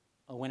what,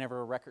 whenever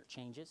a record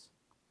changes.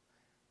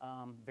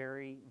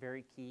 Very,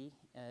 very key.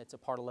 It's a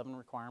Part 11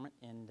 requirement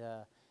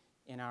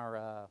in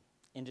our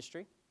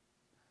industry.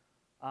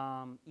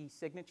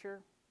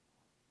 E-signature.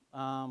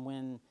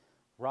 When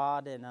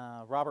Rod and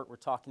Robert were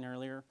talking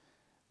earlier,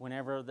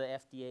 whenever the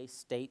FDA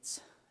states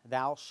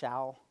thou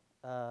shall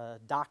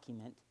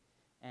document,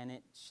 and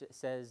it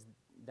says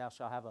thou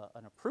shall have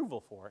an approval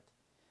for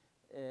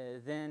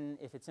it, then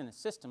if it's in a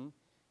system,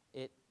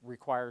 it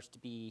requires to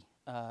be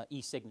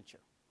e-signature.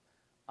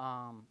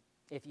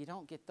 If you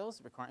don't get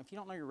those requirements, if you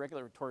don't know your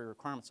regulatory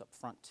requirements up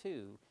front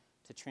too,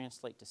 to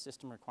translate to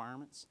system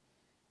requirements,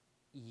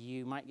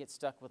 you might get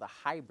stuck with a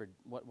hybrid,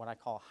 what I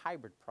call a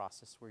hybrid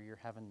process, where you're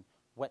having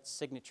wet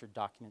signature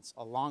documents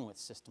along with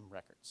system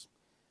records.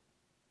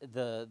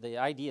 The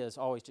idea is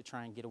always to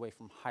try and get away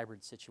from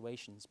hybrid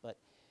situations, but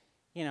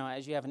you know,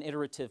 as you have an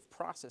iterative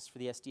process for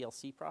the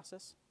SDLC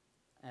process,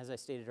 as I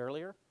stated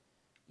earlier,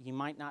 you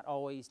might not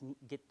always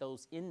get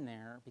those in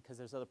there because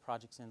there's other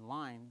projects in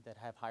line that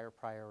have higher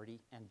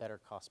priority and better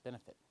cost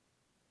benefit,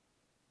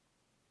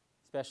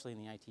 especially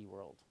in the IT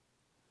world.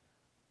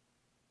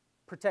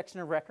 Protection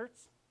of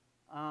records,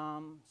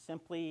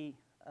 simply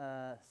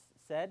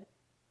said,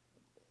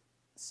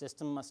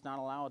 system must not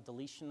allow a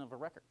deletion of a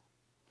record.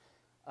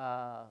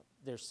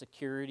 There's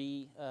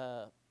security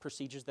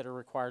procedures that are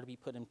required to be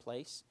put in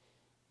place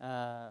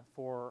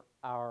for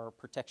our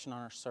protection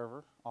on our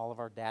server, all of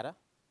our data.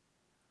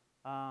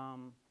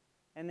 And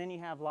then you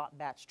have lot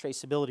batch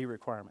traceability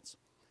requirements.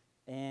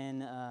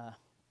 And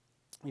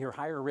your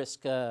higher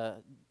risk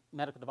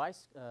medical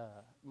devices,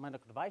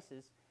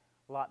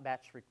 lot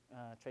batch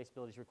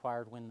traceability is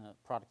required when the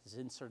product is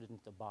inserted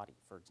into the body,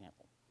 for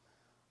example.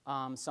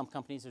 Some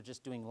companies are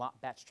just doing lot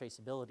batch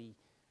traceability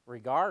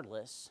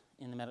regardless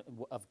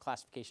of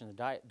classification of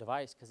the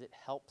device because it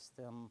helps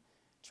them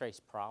trace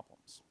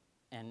problems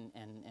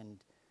and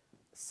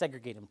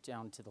segregate them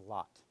down to the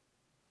lot.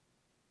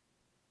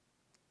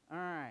 All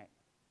right.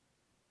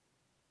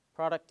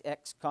 Product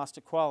X cost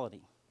of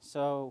quality.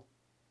 So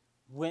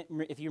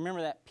if you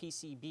remember that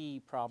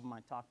PCB problem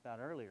I talked about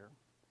earlier,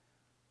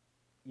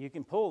 you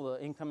can pull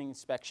the incoming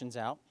inspections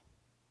out.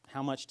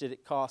 How much did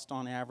it cost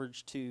on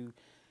average to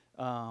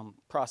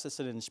process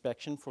an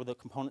inspection for the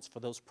components for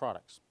those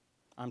products?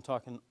 I'm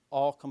talking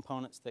all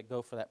components that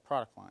go for that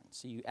product line.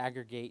 So you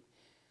aggregate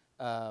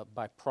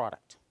by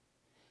product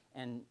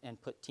and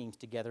put teams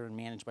together and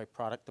manage by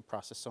product, the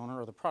process owner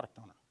or the product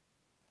owner.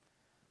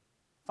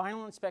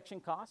 Final inspection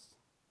costs,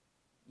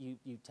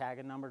 you tag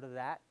a number to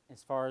that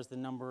as far as the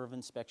number of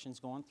inspections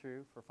going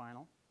through for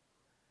final.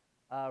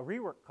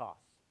 Rework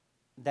costs,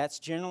 that's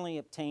generally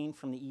obtained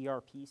from the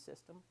ERP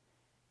system.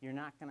 You're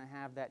not going to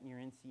have that in your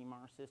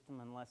NCMR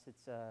system unless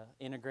it's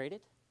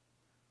integrated.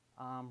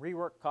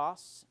 Rework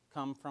costs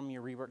come from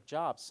your rework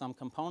jobs. Some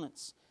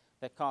components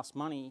that cost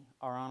money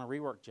are on a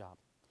rework job.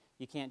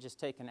 You can't just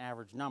take an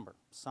average number.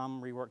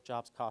 Some rework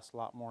jobs cost a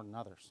lot more than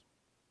others.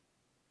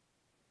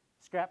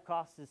 Scrap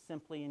cost is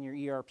simply in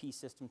your ERP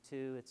system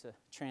too. It's a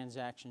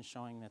transaction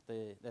showing that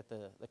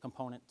the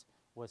component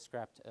was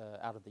scrapped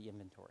out of the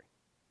inventory.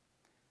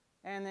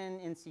 And then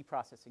NC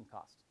processing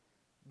cost.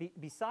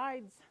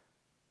 Besides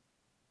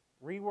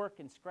rework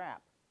and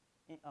scrap,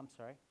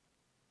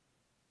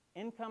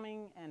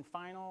 incoming and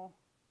final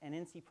and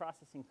NC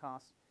processing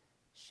costs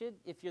should,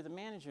 if you're the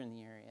manager in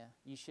the area,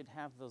 you should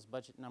have those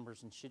budget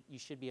numbers and you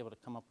should be able to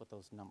come up with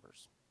those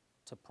numbers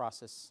to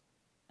process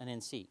an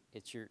NC.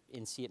 It's your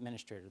NC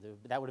administrator.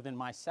 That would have been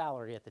my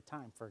salary at the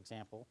time, for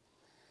example.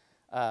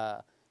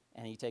 And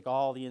you take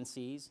all the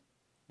NCs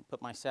and put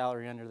my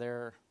salary under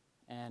there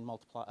and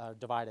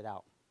divide it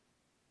out.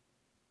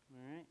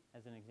 All right,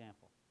 as an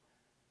example.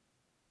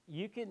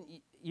 You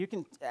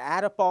can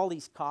add up all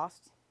these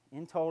costs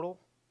in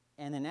total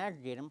and then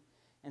aggregate them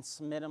and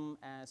submit them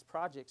as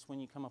projects when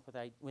you come up with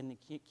when the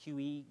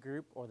QE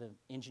group or the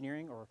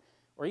engineering or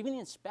even the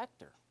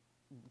inspector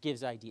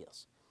gives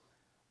ideas.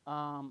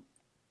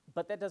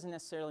 But that doesn't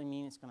necessarily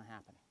mean it's going to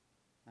happen,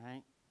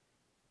 right?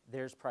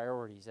 There's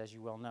priorities, as you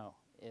well know.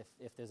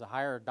 If there's a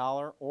higher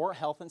dollar or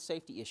health and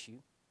safety issue,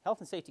 health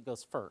and safety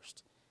goes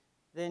first.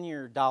 Then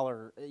your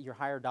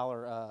higher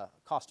dollar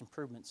cost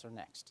improvements are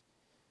next.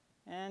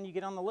 And you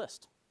get on the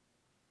list.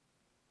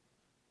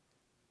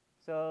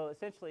 So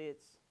essentially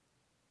it's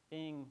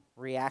being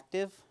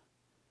reactive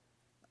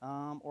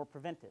or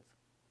preventive.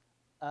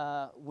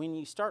 When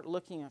you start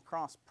looking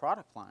across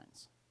product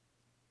lines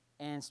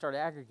and start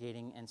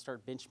aggregating and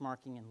start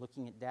benchmarking and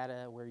looking at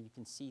data where you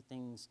can see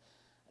things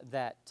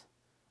that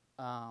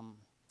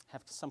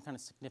have some kind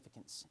of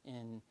significance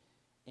in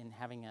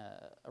having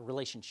a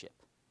relationship,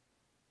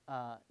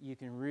 you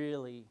can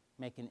really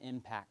make an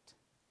impact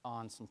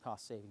on some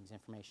cost savings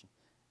information.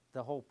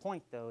 The whole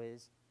point, though,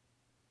 is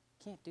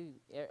you can't do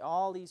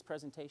all these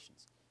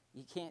presentations.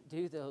 You can't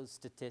do those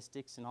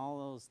statistics and all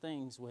those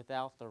things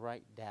without the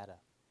right data.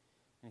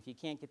 And if you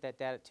can't get that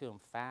data to them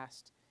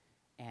fast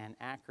and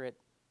accurate,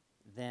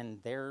 then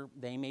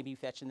they may be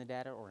fetching the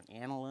data, or an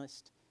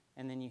analyst,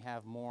 and then you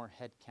have more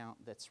head count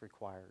that's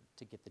required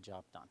to get the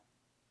job done.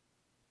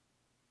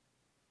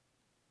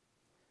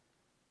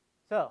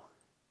 So,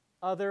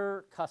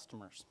 other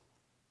customers.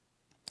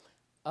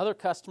 Other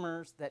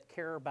customers that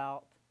care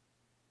about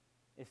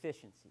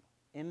efficiency,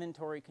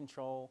 inventory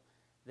control.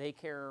 They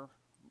care,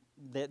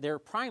 their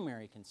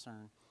primary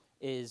concern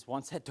is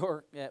once that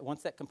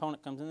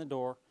component comes in the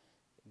door,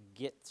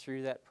 get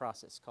through that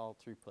process called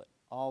throughput,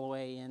 all the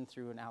way in,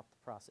 through, and out the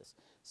process.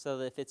 So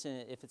that if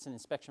it's an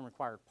inspection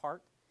required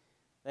part,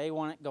 they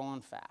want it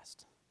going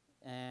fast.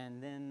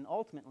 And then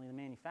ultimately the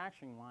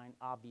manufacturing line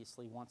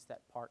obviously wants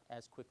that part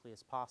as quickly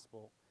as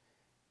possible,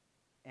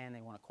 and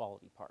they want a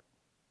quality part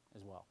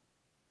as well.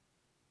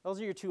 Those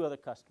are your two other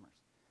customers.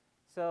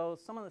 So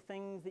some of the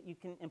things that you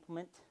can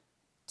implement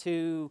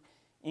to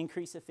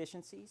increase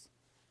efficiencies.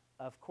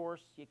 Of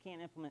course, you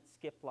can't implement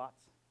skip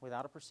lots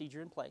without a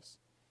procedure in place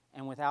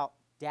and without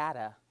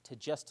data to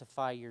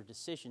justify your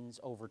decisions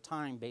over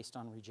time based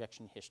on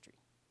rejection history.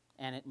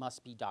 And it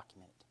must be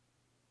documented.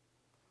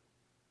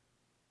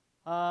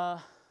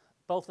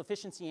 Both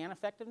efficiency and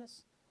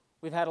effectiveness.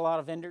 We've had a lot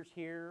of vendors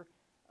here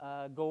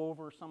go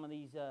over some of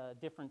these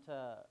different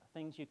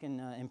things you can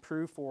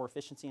improve for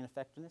efficiency and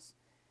effectiveness.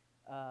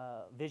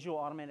 Visual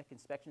automatic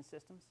inspection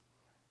systems.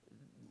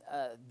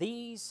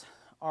 These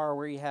are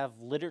where you have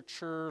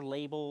literature,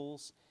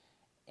 labels,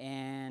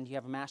 and you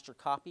have a master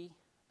copy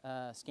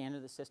scanned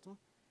of the system,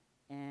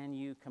 and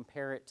you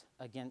compare it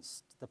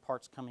against the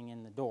parts coming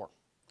in the door.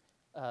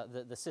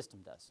 The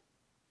system does.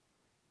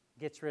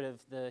 Gets rid of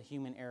the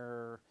human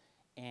error,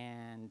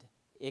 and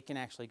it can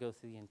actually go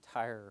through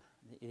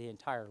the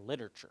entire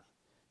literature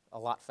a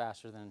lot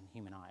faster than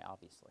human eye,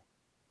 obviously.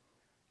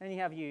 Then you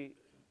have your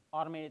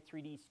automated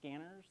 3D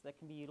scanners that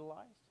can be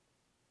utilized.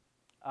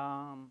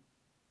 And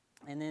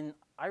then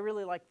I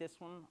really like this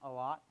one a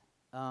lot.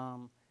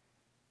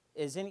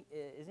 Is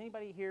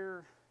anybody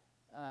here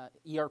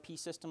ERP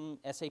system,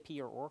 SAP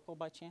or Oracle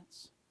by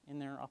chance in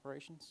their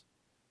operations?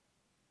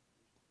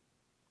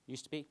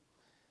 Used to be.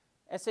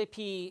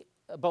 SAP,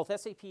 both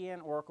SAP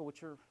and Oracle,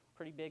 which are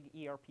pretty big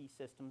ERP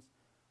systems,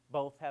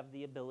 both have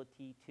the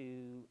ability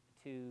to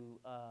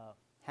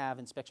have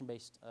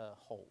inspection-based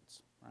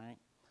holds, right?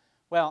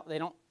 Well, they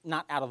don't,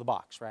 not out of the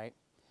box, right?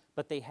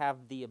 But they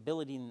have the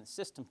ability in the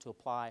system to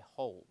apply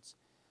holds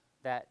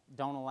that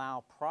don't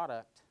allow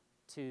product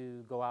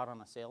to go out on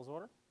a sales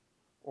order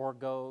or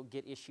go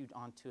get issued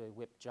onto a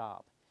WIP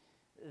job.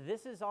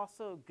 This is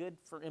also good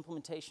for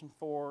implementation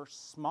for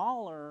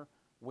smaller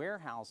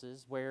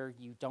warehouses where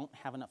you don't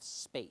have enough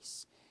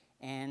space.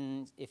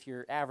 And if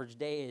your average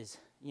day is,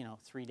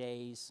 3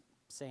 days,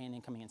 say an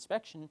incoming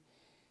inspection,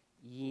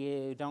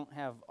 you don't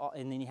have,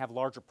 and then you have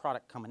larger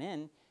product coming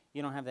in,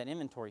 you don't have that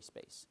inventory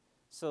space.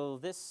 So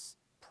this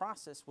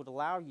process would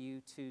allow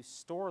you to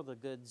store the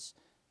goods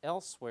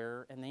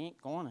elsewhere, and they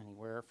ain't going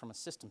anywhere from a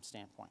system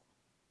standpoint.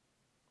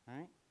 All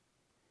right?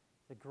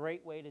 It's a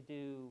great way to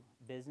do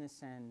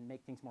business and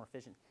make things more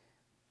efficient.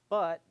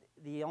 But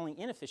the only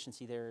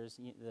inefficiency there is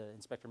the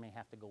inspector may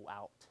have to go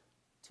out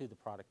to the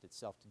product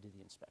itself to do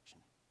the inspection.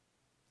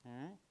 All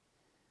right?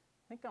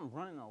 I think I'm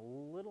running a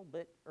little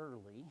bit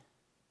early,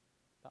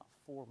 about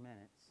 4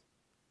 minutes.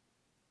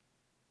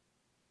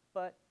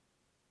 But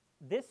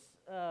this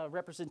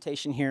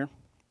representation here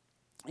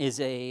is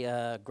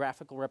a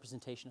graphical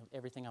representation of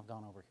everything I've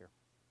gone over here.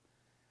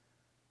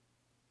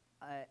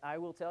 I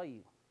will tell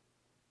you,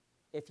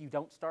 if you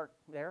don't start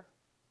there,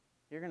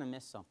 you're going to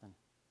miss something.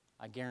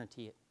 I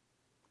guarantee it.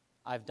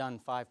 I've done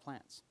 5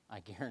 plants. I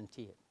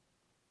guarantee it.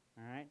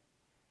 All right?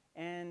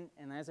 And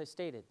as I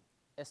stated,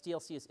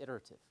 SDLC is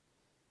iterative.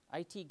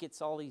 IT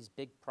gets all these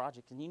big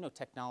projects, and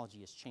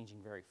technology is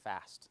changing very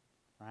fast,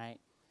 right?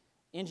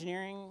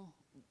 Engineering,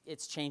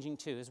 it's changing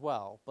too as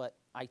well, but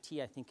IT,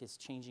 I think, is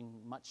changing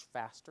much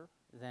faster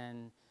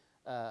than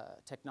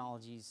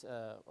technologies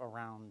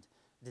around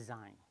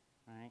design,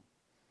 right?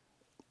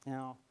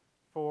 Now,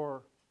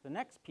 for the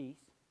next piece,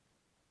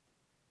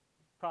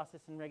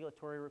 process and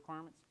regulatory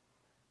requirements,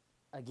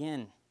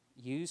 again,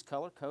 use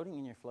color coding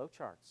in your flow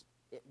charts.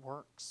 It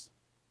works.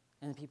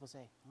 And then people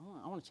say, oh,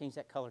 I want to change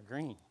that color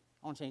green.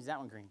 I want to change that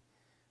one green.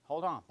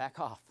 Hold on, back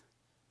off.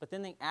 But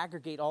then they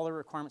aggregate all their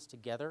requirements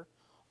together,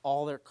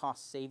 all their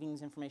cost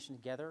savings information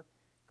together,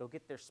 go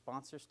get their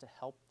sponsors to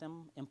help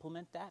them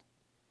implement that,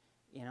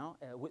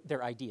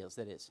 their ideas,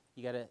 that is.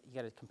 You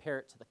gotta compare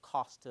it to the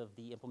cost of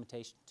the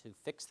implementation to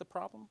fix the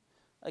problem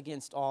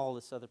against all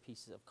this other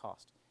pieces of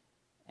cost.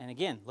 And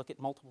again, look at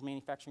multiple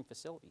manufacturing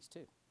facilities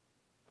too.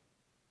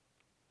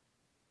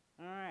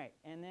 All right,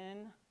 and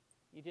then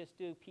You just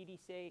do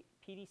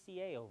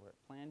PDCA over it,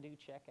 plan, do,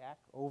 check,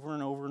 act, over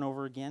and over and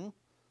over again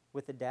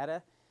with the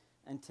data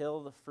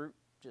until the fruit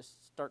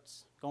just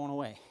starts going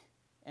away.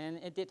 And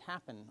it did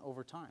happen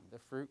over time. The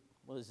fruit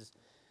was,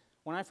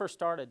 when I first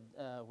started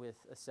with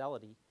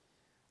Acelity,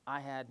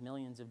 I had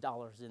millions of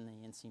dollars in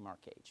the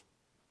NCMAR cage.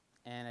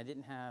 And I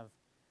didn't have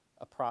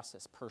a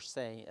process per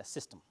se, a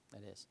system,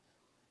 that is.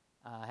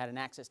 I had an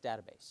access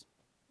database.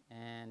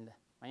 And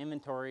my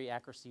inventory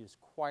accuracy was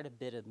quite a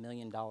bit of $1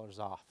 million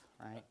off,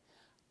 right?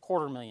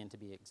 $250,000 to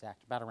be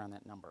exact, about around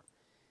that number.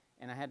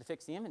 And I had to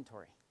fix the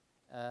inventory.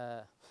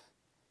 The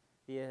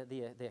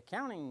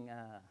accounting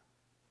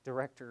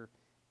director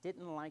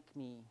didn't like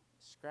me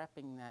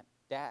scrapping that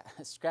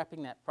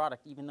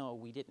product, even though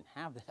we didn't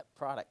have that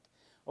product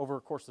over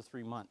a course of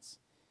 3 months.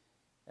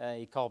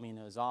 He called me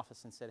into his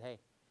office and said, "Hey,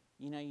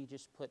 you know, you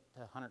just put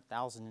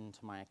 $100,000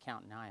 into my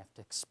account. Now I have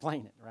to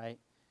explain it, right?"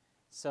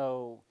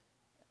 So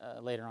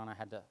later on, I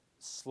had to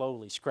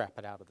slowly scrap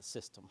it out of the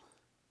system.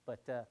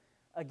 But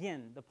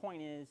again, the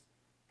point is,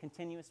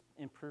 continuous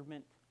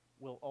improvement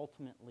will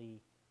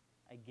ultimately,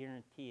 I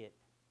guarantee it,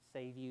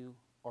 save you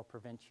or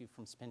prevent you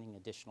from spending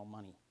additional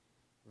money.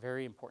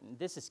 Very important.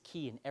 This is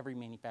key in every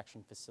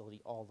manufacturing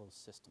facility, all those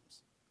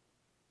systems.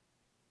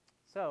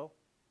 So,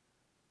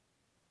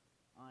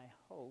 I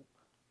hope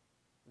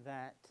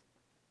that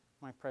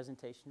my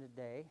presentation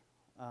today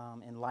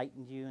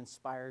enlightened you,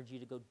 inspired you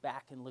to go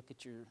back and look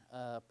at your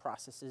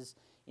processes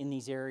in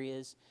these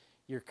areas,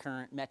 your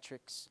current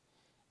metrics,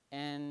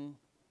 and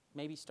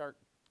maybe start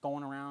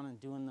going around and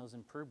doing those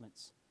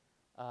improvements.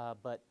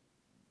 But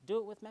do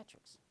it with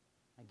metrics.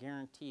 I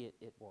guarantee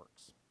it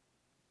works.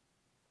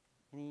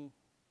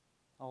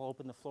 I'll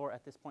open the floor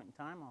at this point in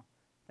time. I'll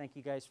thank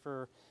you guys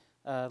for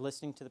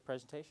listening to the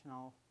presentation.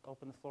 I'll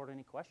open the floor to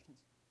any questions.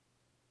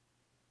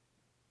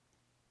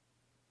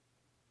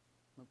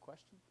 No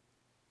questions?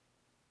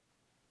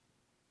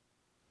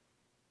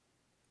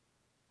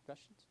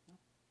 Questions? No?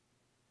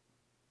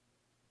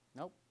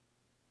 Nope.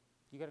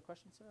 You got a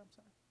question, sir? I'm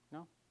sorry.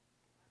 No?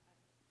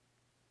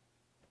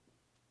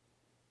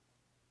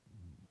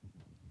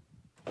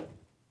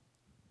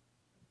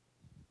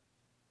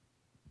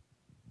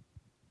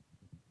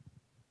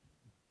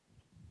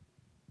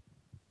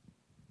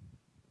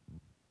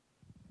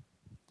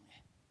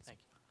 Thank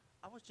you.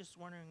 I was just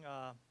wondering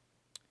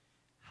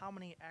how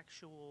many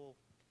actual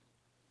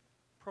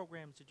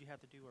programs did you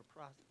have to do or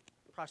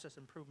process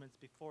improvements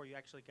before you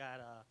actually got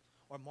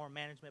or more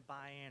management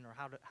buy-in, or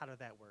how did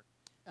that work?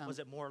 Was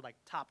it more like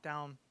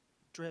top-down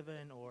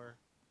driven, or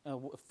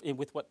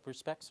with what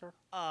respect, sir?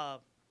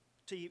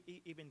 To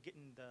even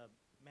getting the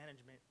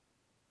management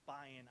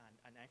buy-in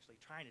on actually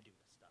trying to do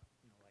this stuff,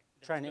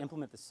 like trying to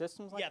implement the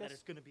systems like this? Yeah, that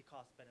it's going to be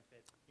cost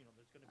benefit.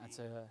 There's going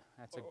to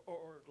be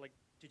or like,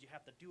 did you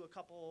have to do a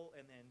couple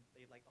and then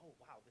they like, oh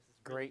wow, this is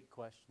great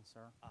question,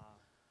 sir.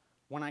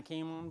 When I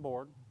came on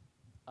board,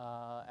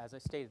 as I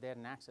stated, they had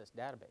an access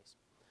database.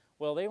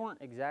 Well, they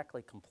weren't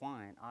exactly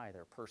compliant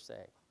either, per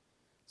se.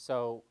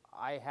 So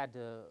I had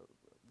to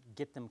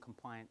get them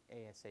compliant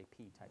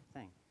ASAP type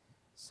thing.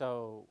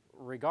 So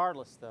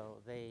regardless,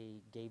 though,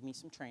 they gave me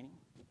some training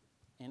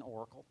in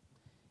Oracle,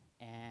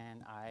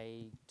 and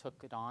I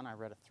took it on. I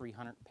read a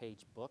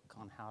 300-page book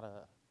on how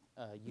to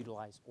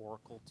utilize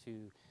Oracle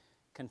to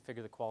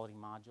configure the quality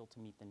module to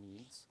meet the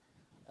needs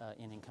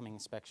in incoming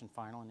inspection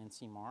final and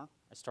NCMAR.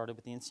 I started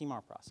with the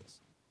NCMAR process.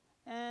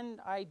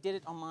 And I did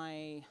it on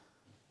my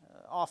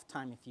off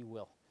time, if you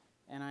will.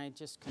 And I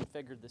just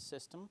configured the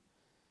system,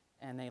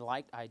 and they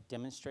liked, I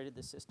demonstrated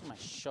the system. I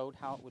showed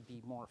how it would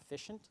be more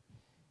efficient,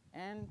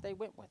 and they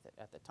went with it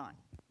at the time.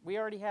 We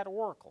already had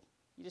Oracle.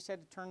 You just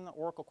had to turn the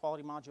Oracle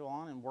quality module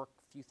on and work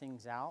a few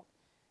things out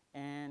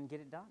and get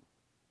it done.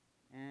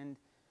 And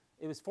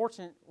it was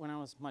fortunate when I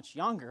was much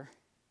younger,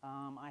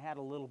 I had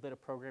a little bit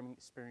of programming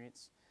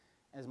experience.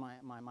 As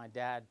my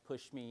dad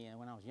pushed me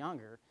when I was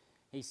younger,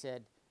 he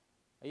said,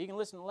 "You can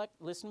listen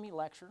to me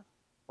lecture,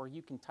 or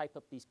you can type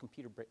up these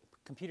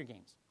computer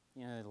games,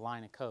 the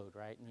line of code,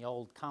 right?" In the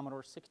old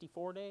Commodore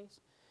 64 days,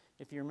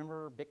 if you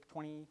remember BIC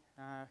 20,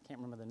 I can't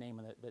remember the name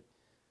of it, but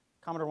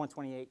Commodore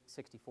 128,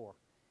 64.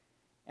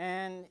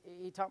 And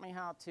he taught me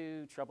how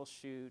to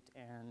troubleshoot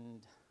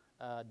and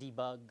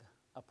debug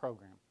a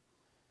program.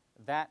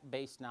 That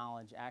base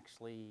knowledge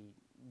actually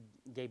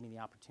gave me the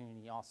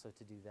opportunity also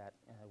to do that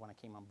when I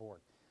came on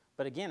board.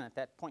 But again, at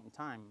that point in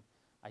time,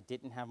 I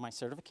didn't have my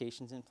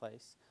certifications in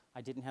place.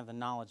 I didn't have the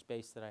knowledge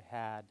base that I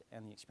had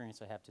and the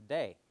experience I have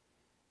today.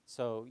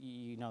 So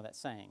you know that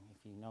saying,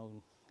 if you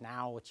know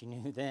now what you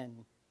knew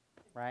then,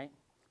 right?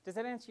 Does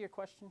that answer your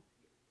question?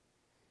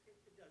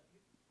 It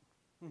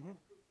does. Mm-hmm. You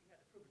had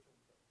to prove it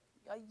to them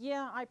first.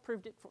 Yeah, I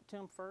proved it to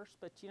him first,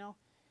 but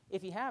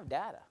if you have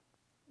data,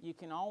 you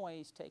can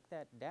always take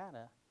that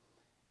data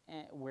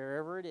and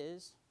wherever it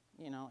is,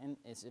 in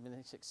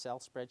it's Excel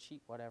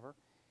spreadsheet, whatever,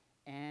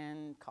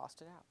 and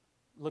cost it out.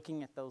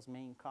 Looking at those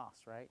main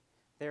costs, right?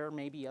 There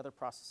may be other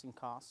processing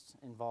costs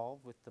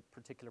involved with the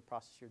particular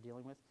process you're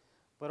dealing with,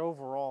 but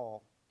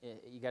overall,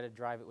 you got to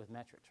drive it with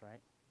metrics,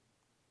 right?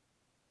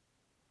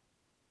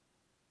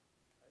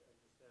 I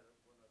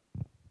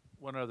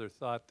one other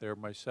thought there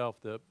myself.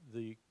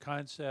 The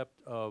concept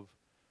of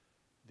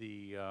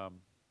the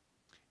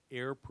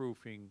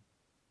airproofing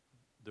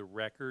the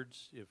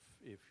records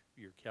if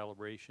your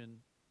calibration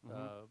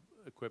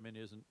equipment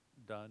isn't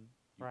done,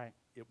 Right.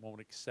 it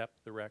won't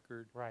accept the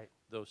record. Right.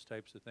 Those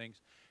types of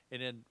things.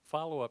 And then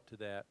follow up to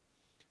that,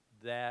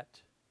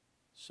 that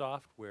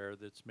software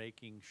that's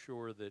making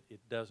sure that it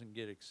doesn't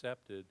get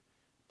accepted,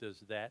 does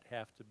that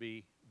have to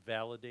be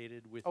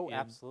validated within? Oh,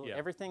 absolutely. Yeah.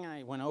 Everything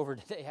I went over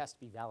today has to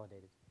be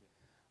validated.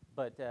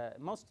 But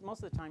most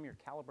of the time, your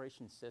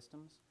calibration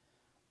systems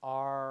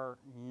are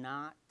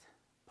not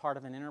part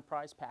of an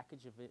enterprise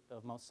package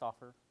of most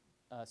software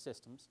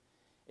systems.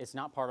 It's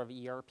not part of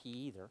ERP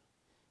either.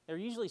 They're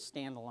usually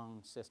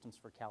standalone systems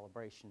for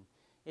calibration.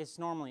 It's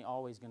normally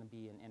always going to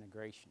be an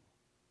integration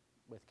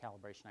with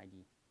Calibration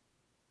ID.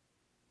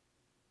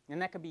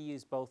 And that could be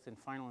used both in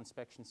final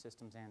inspection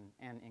systems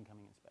and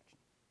incoming inspection.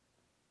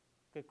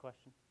 Good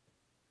question.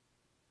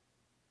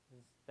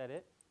 Is that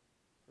it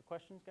for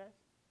questions, guys?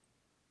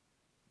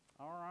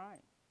 All right.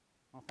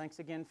 Well, thanks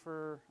again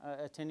for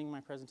attending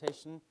my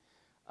presentation.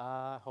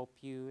 Hope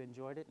you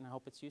enjoyed it, and I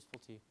hope it's useful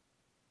to you.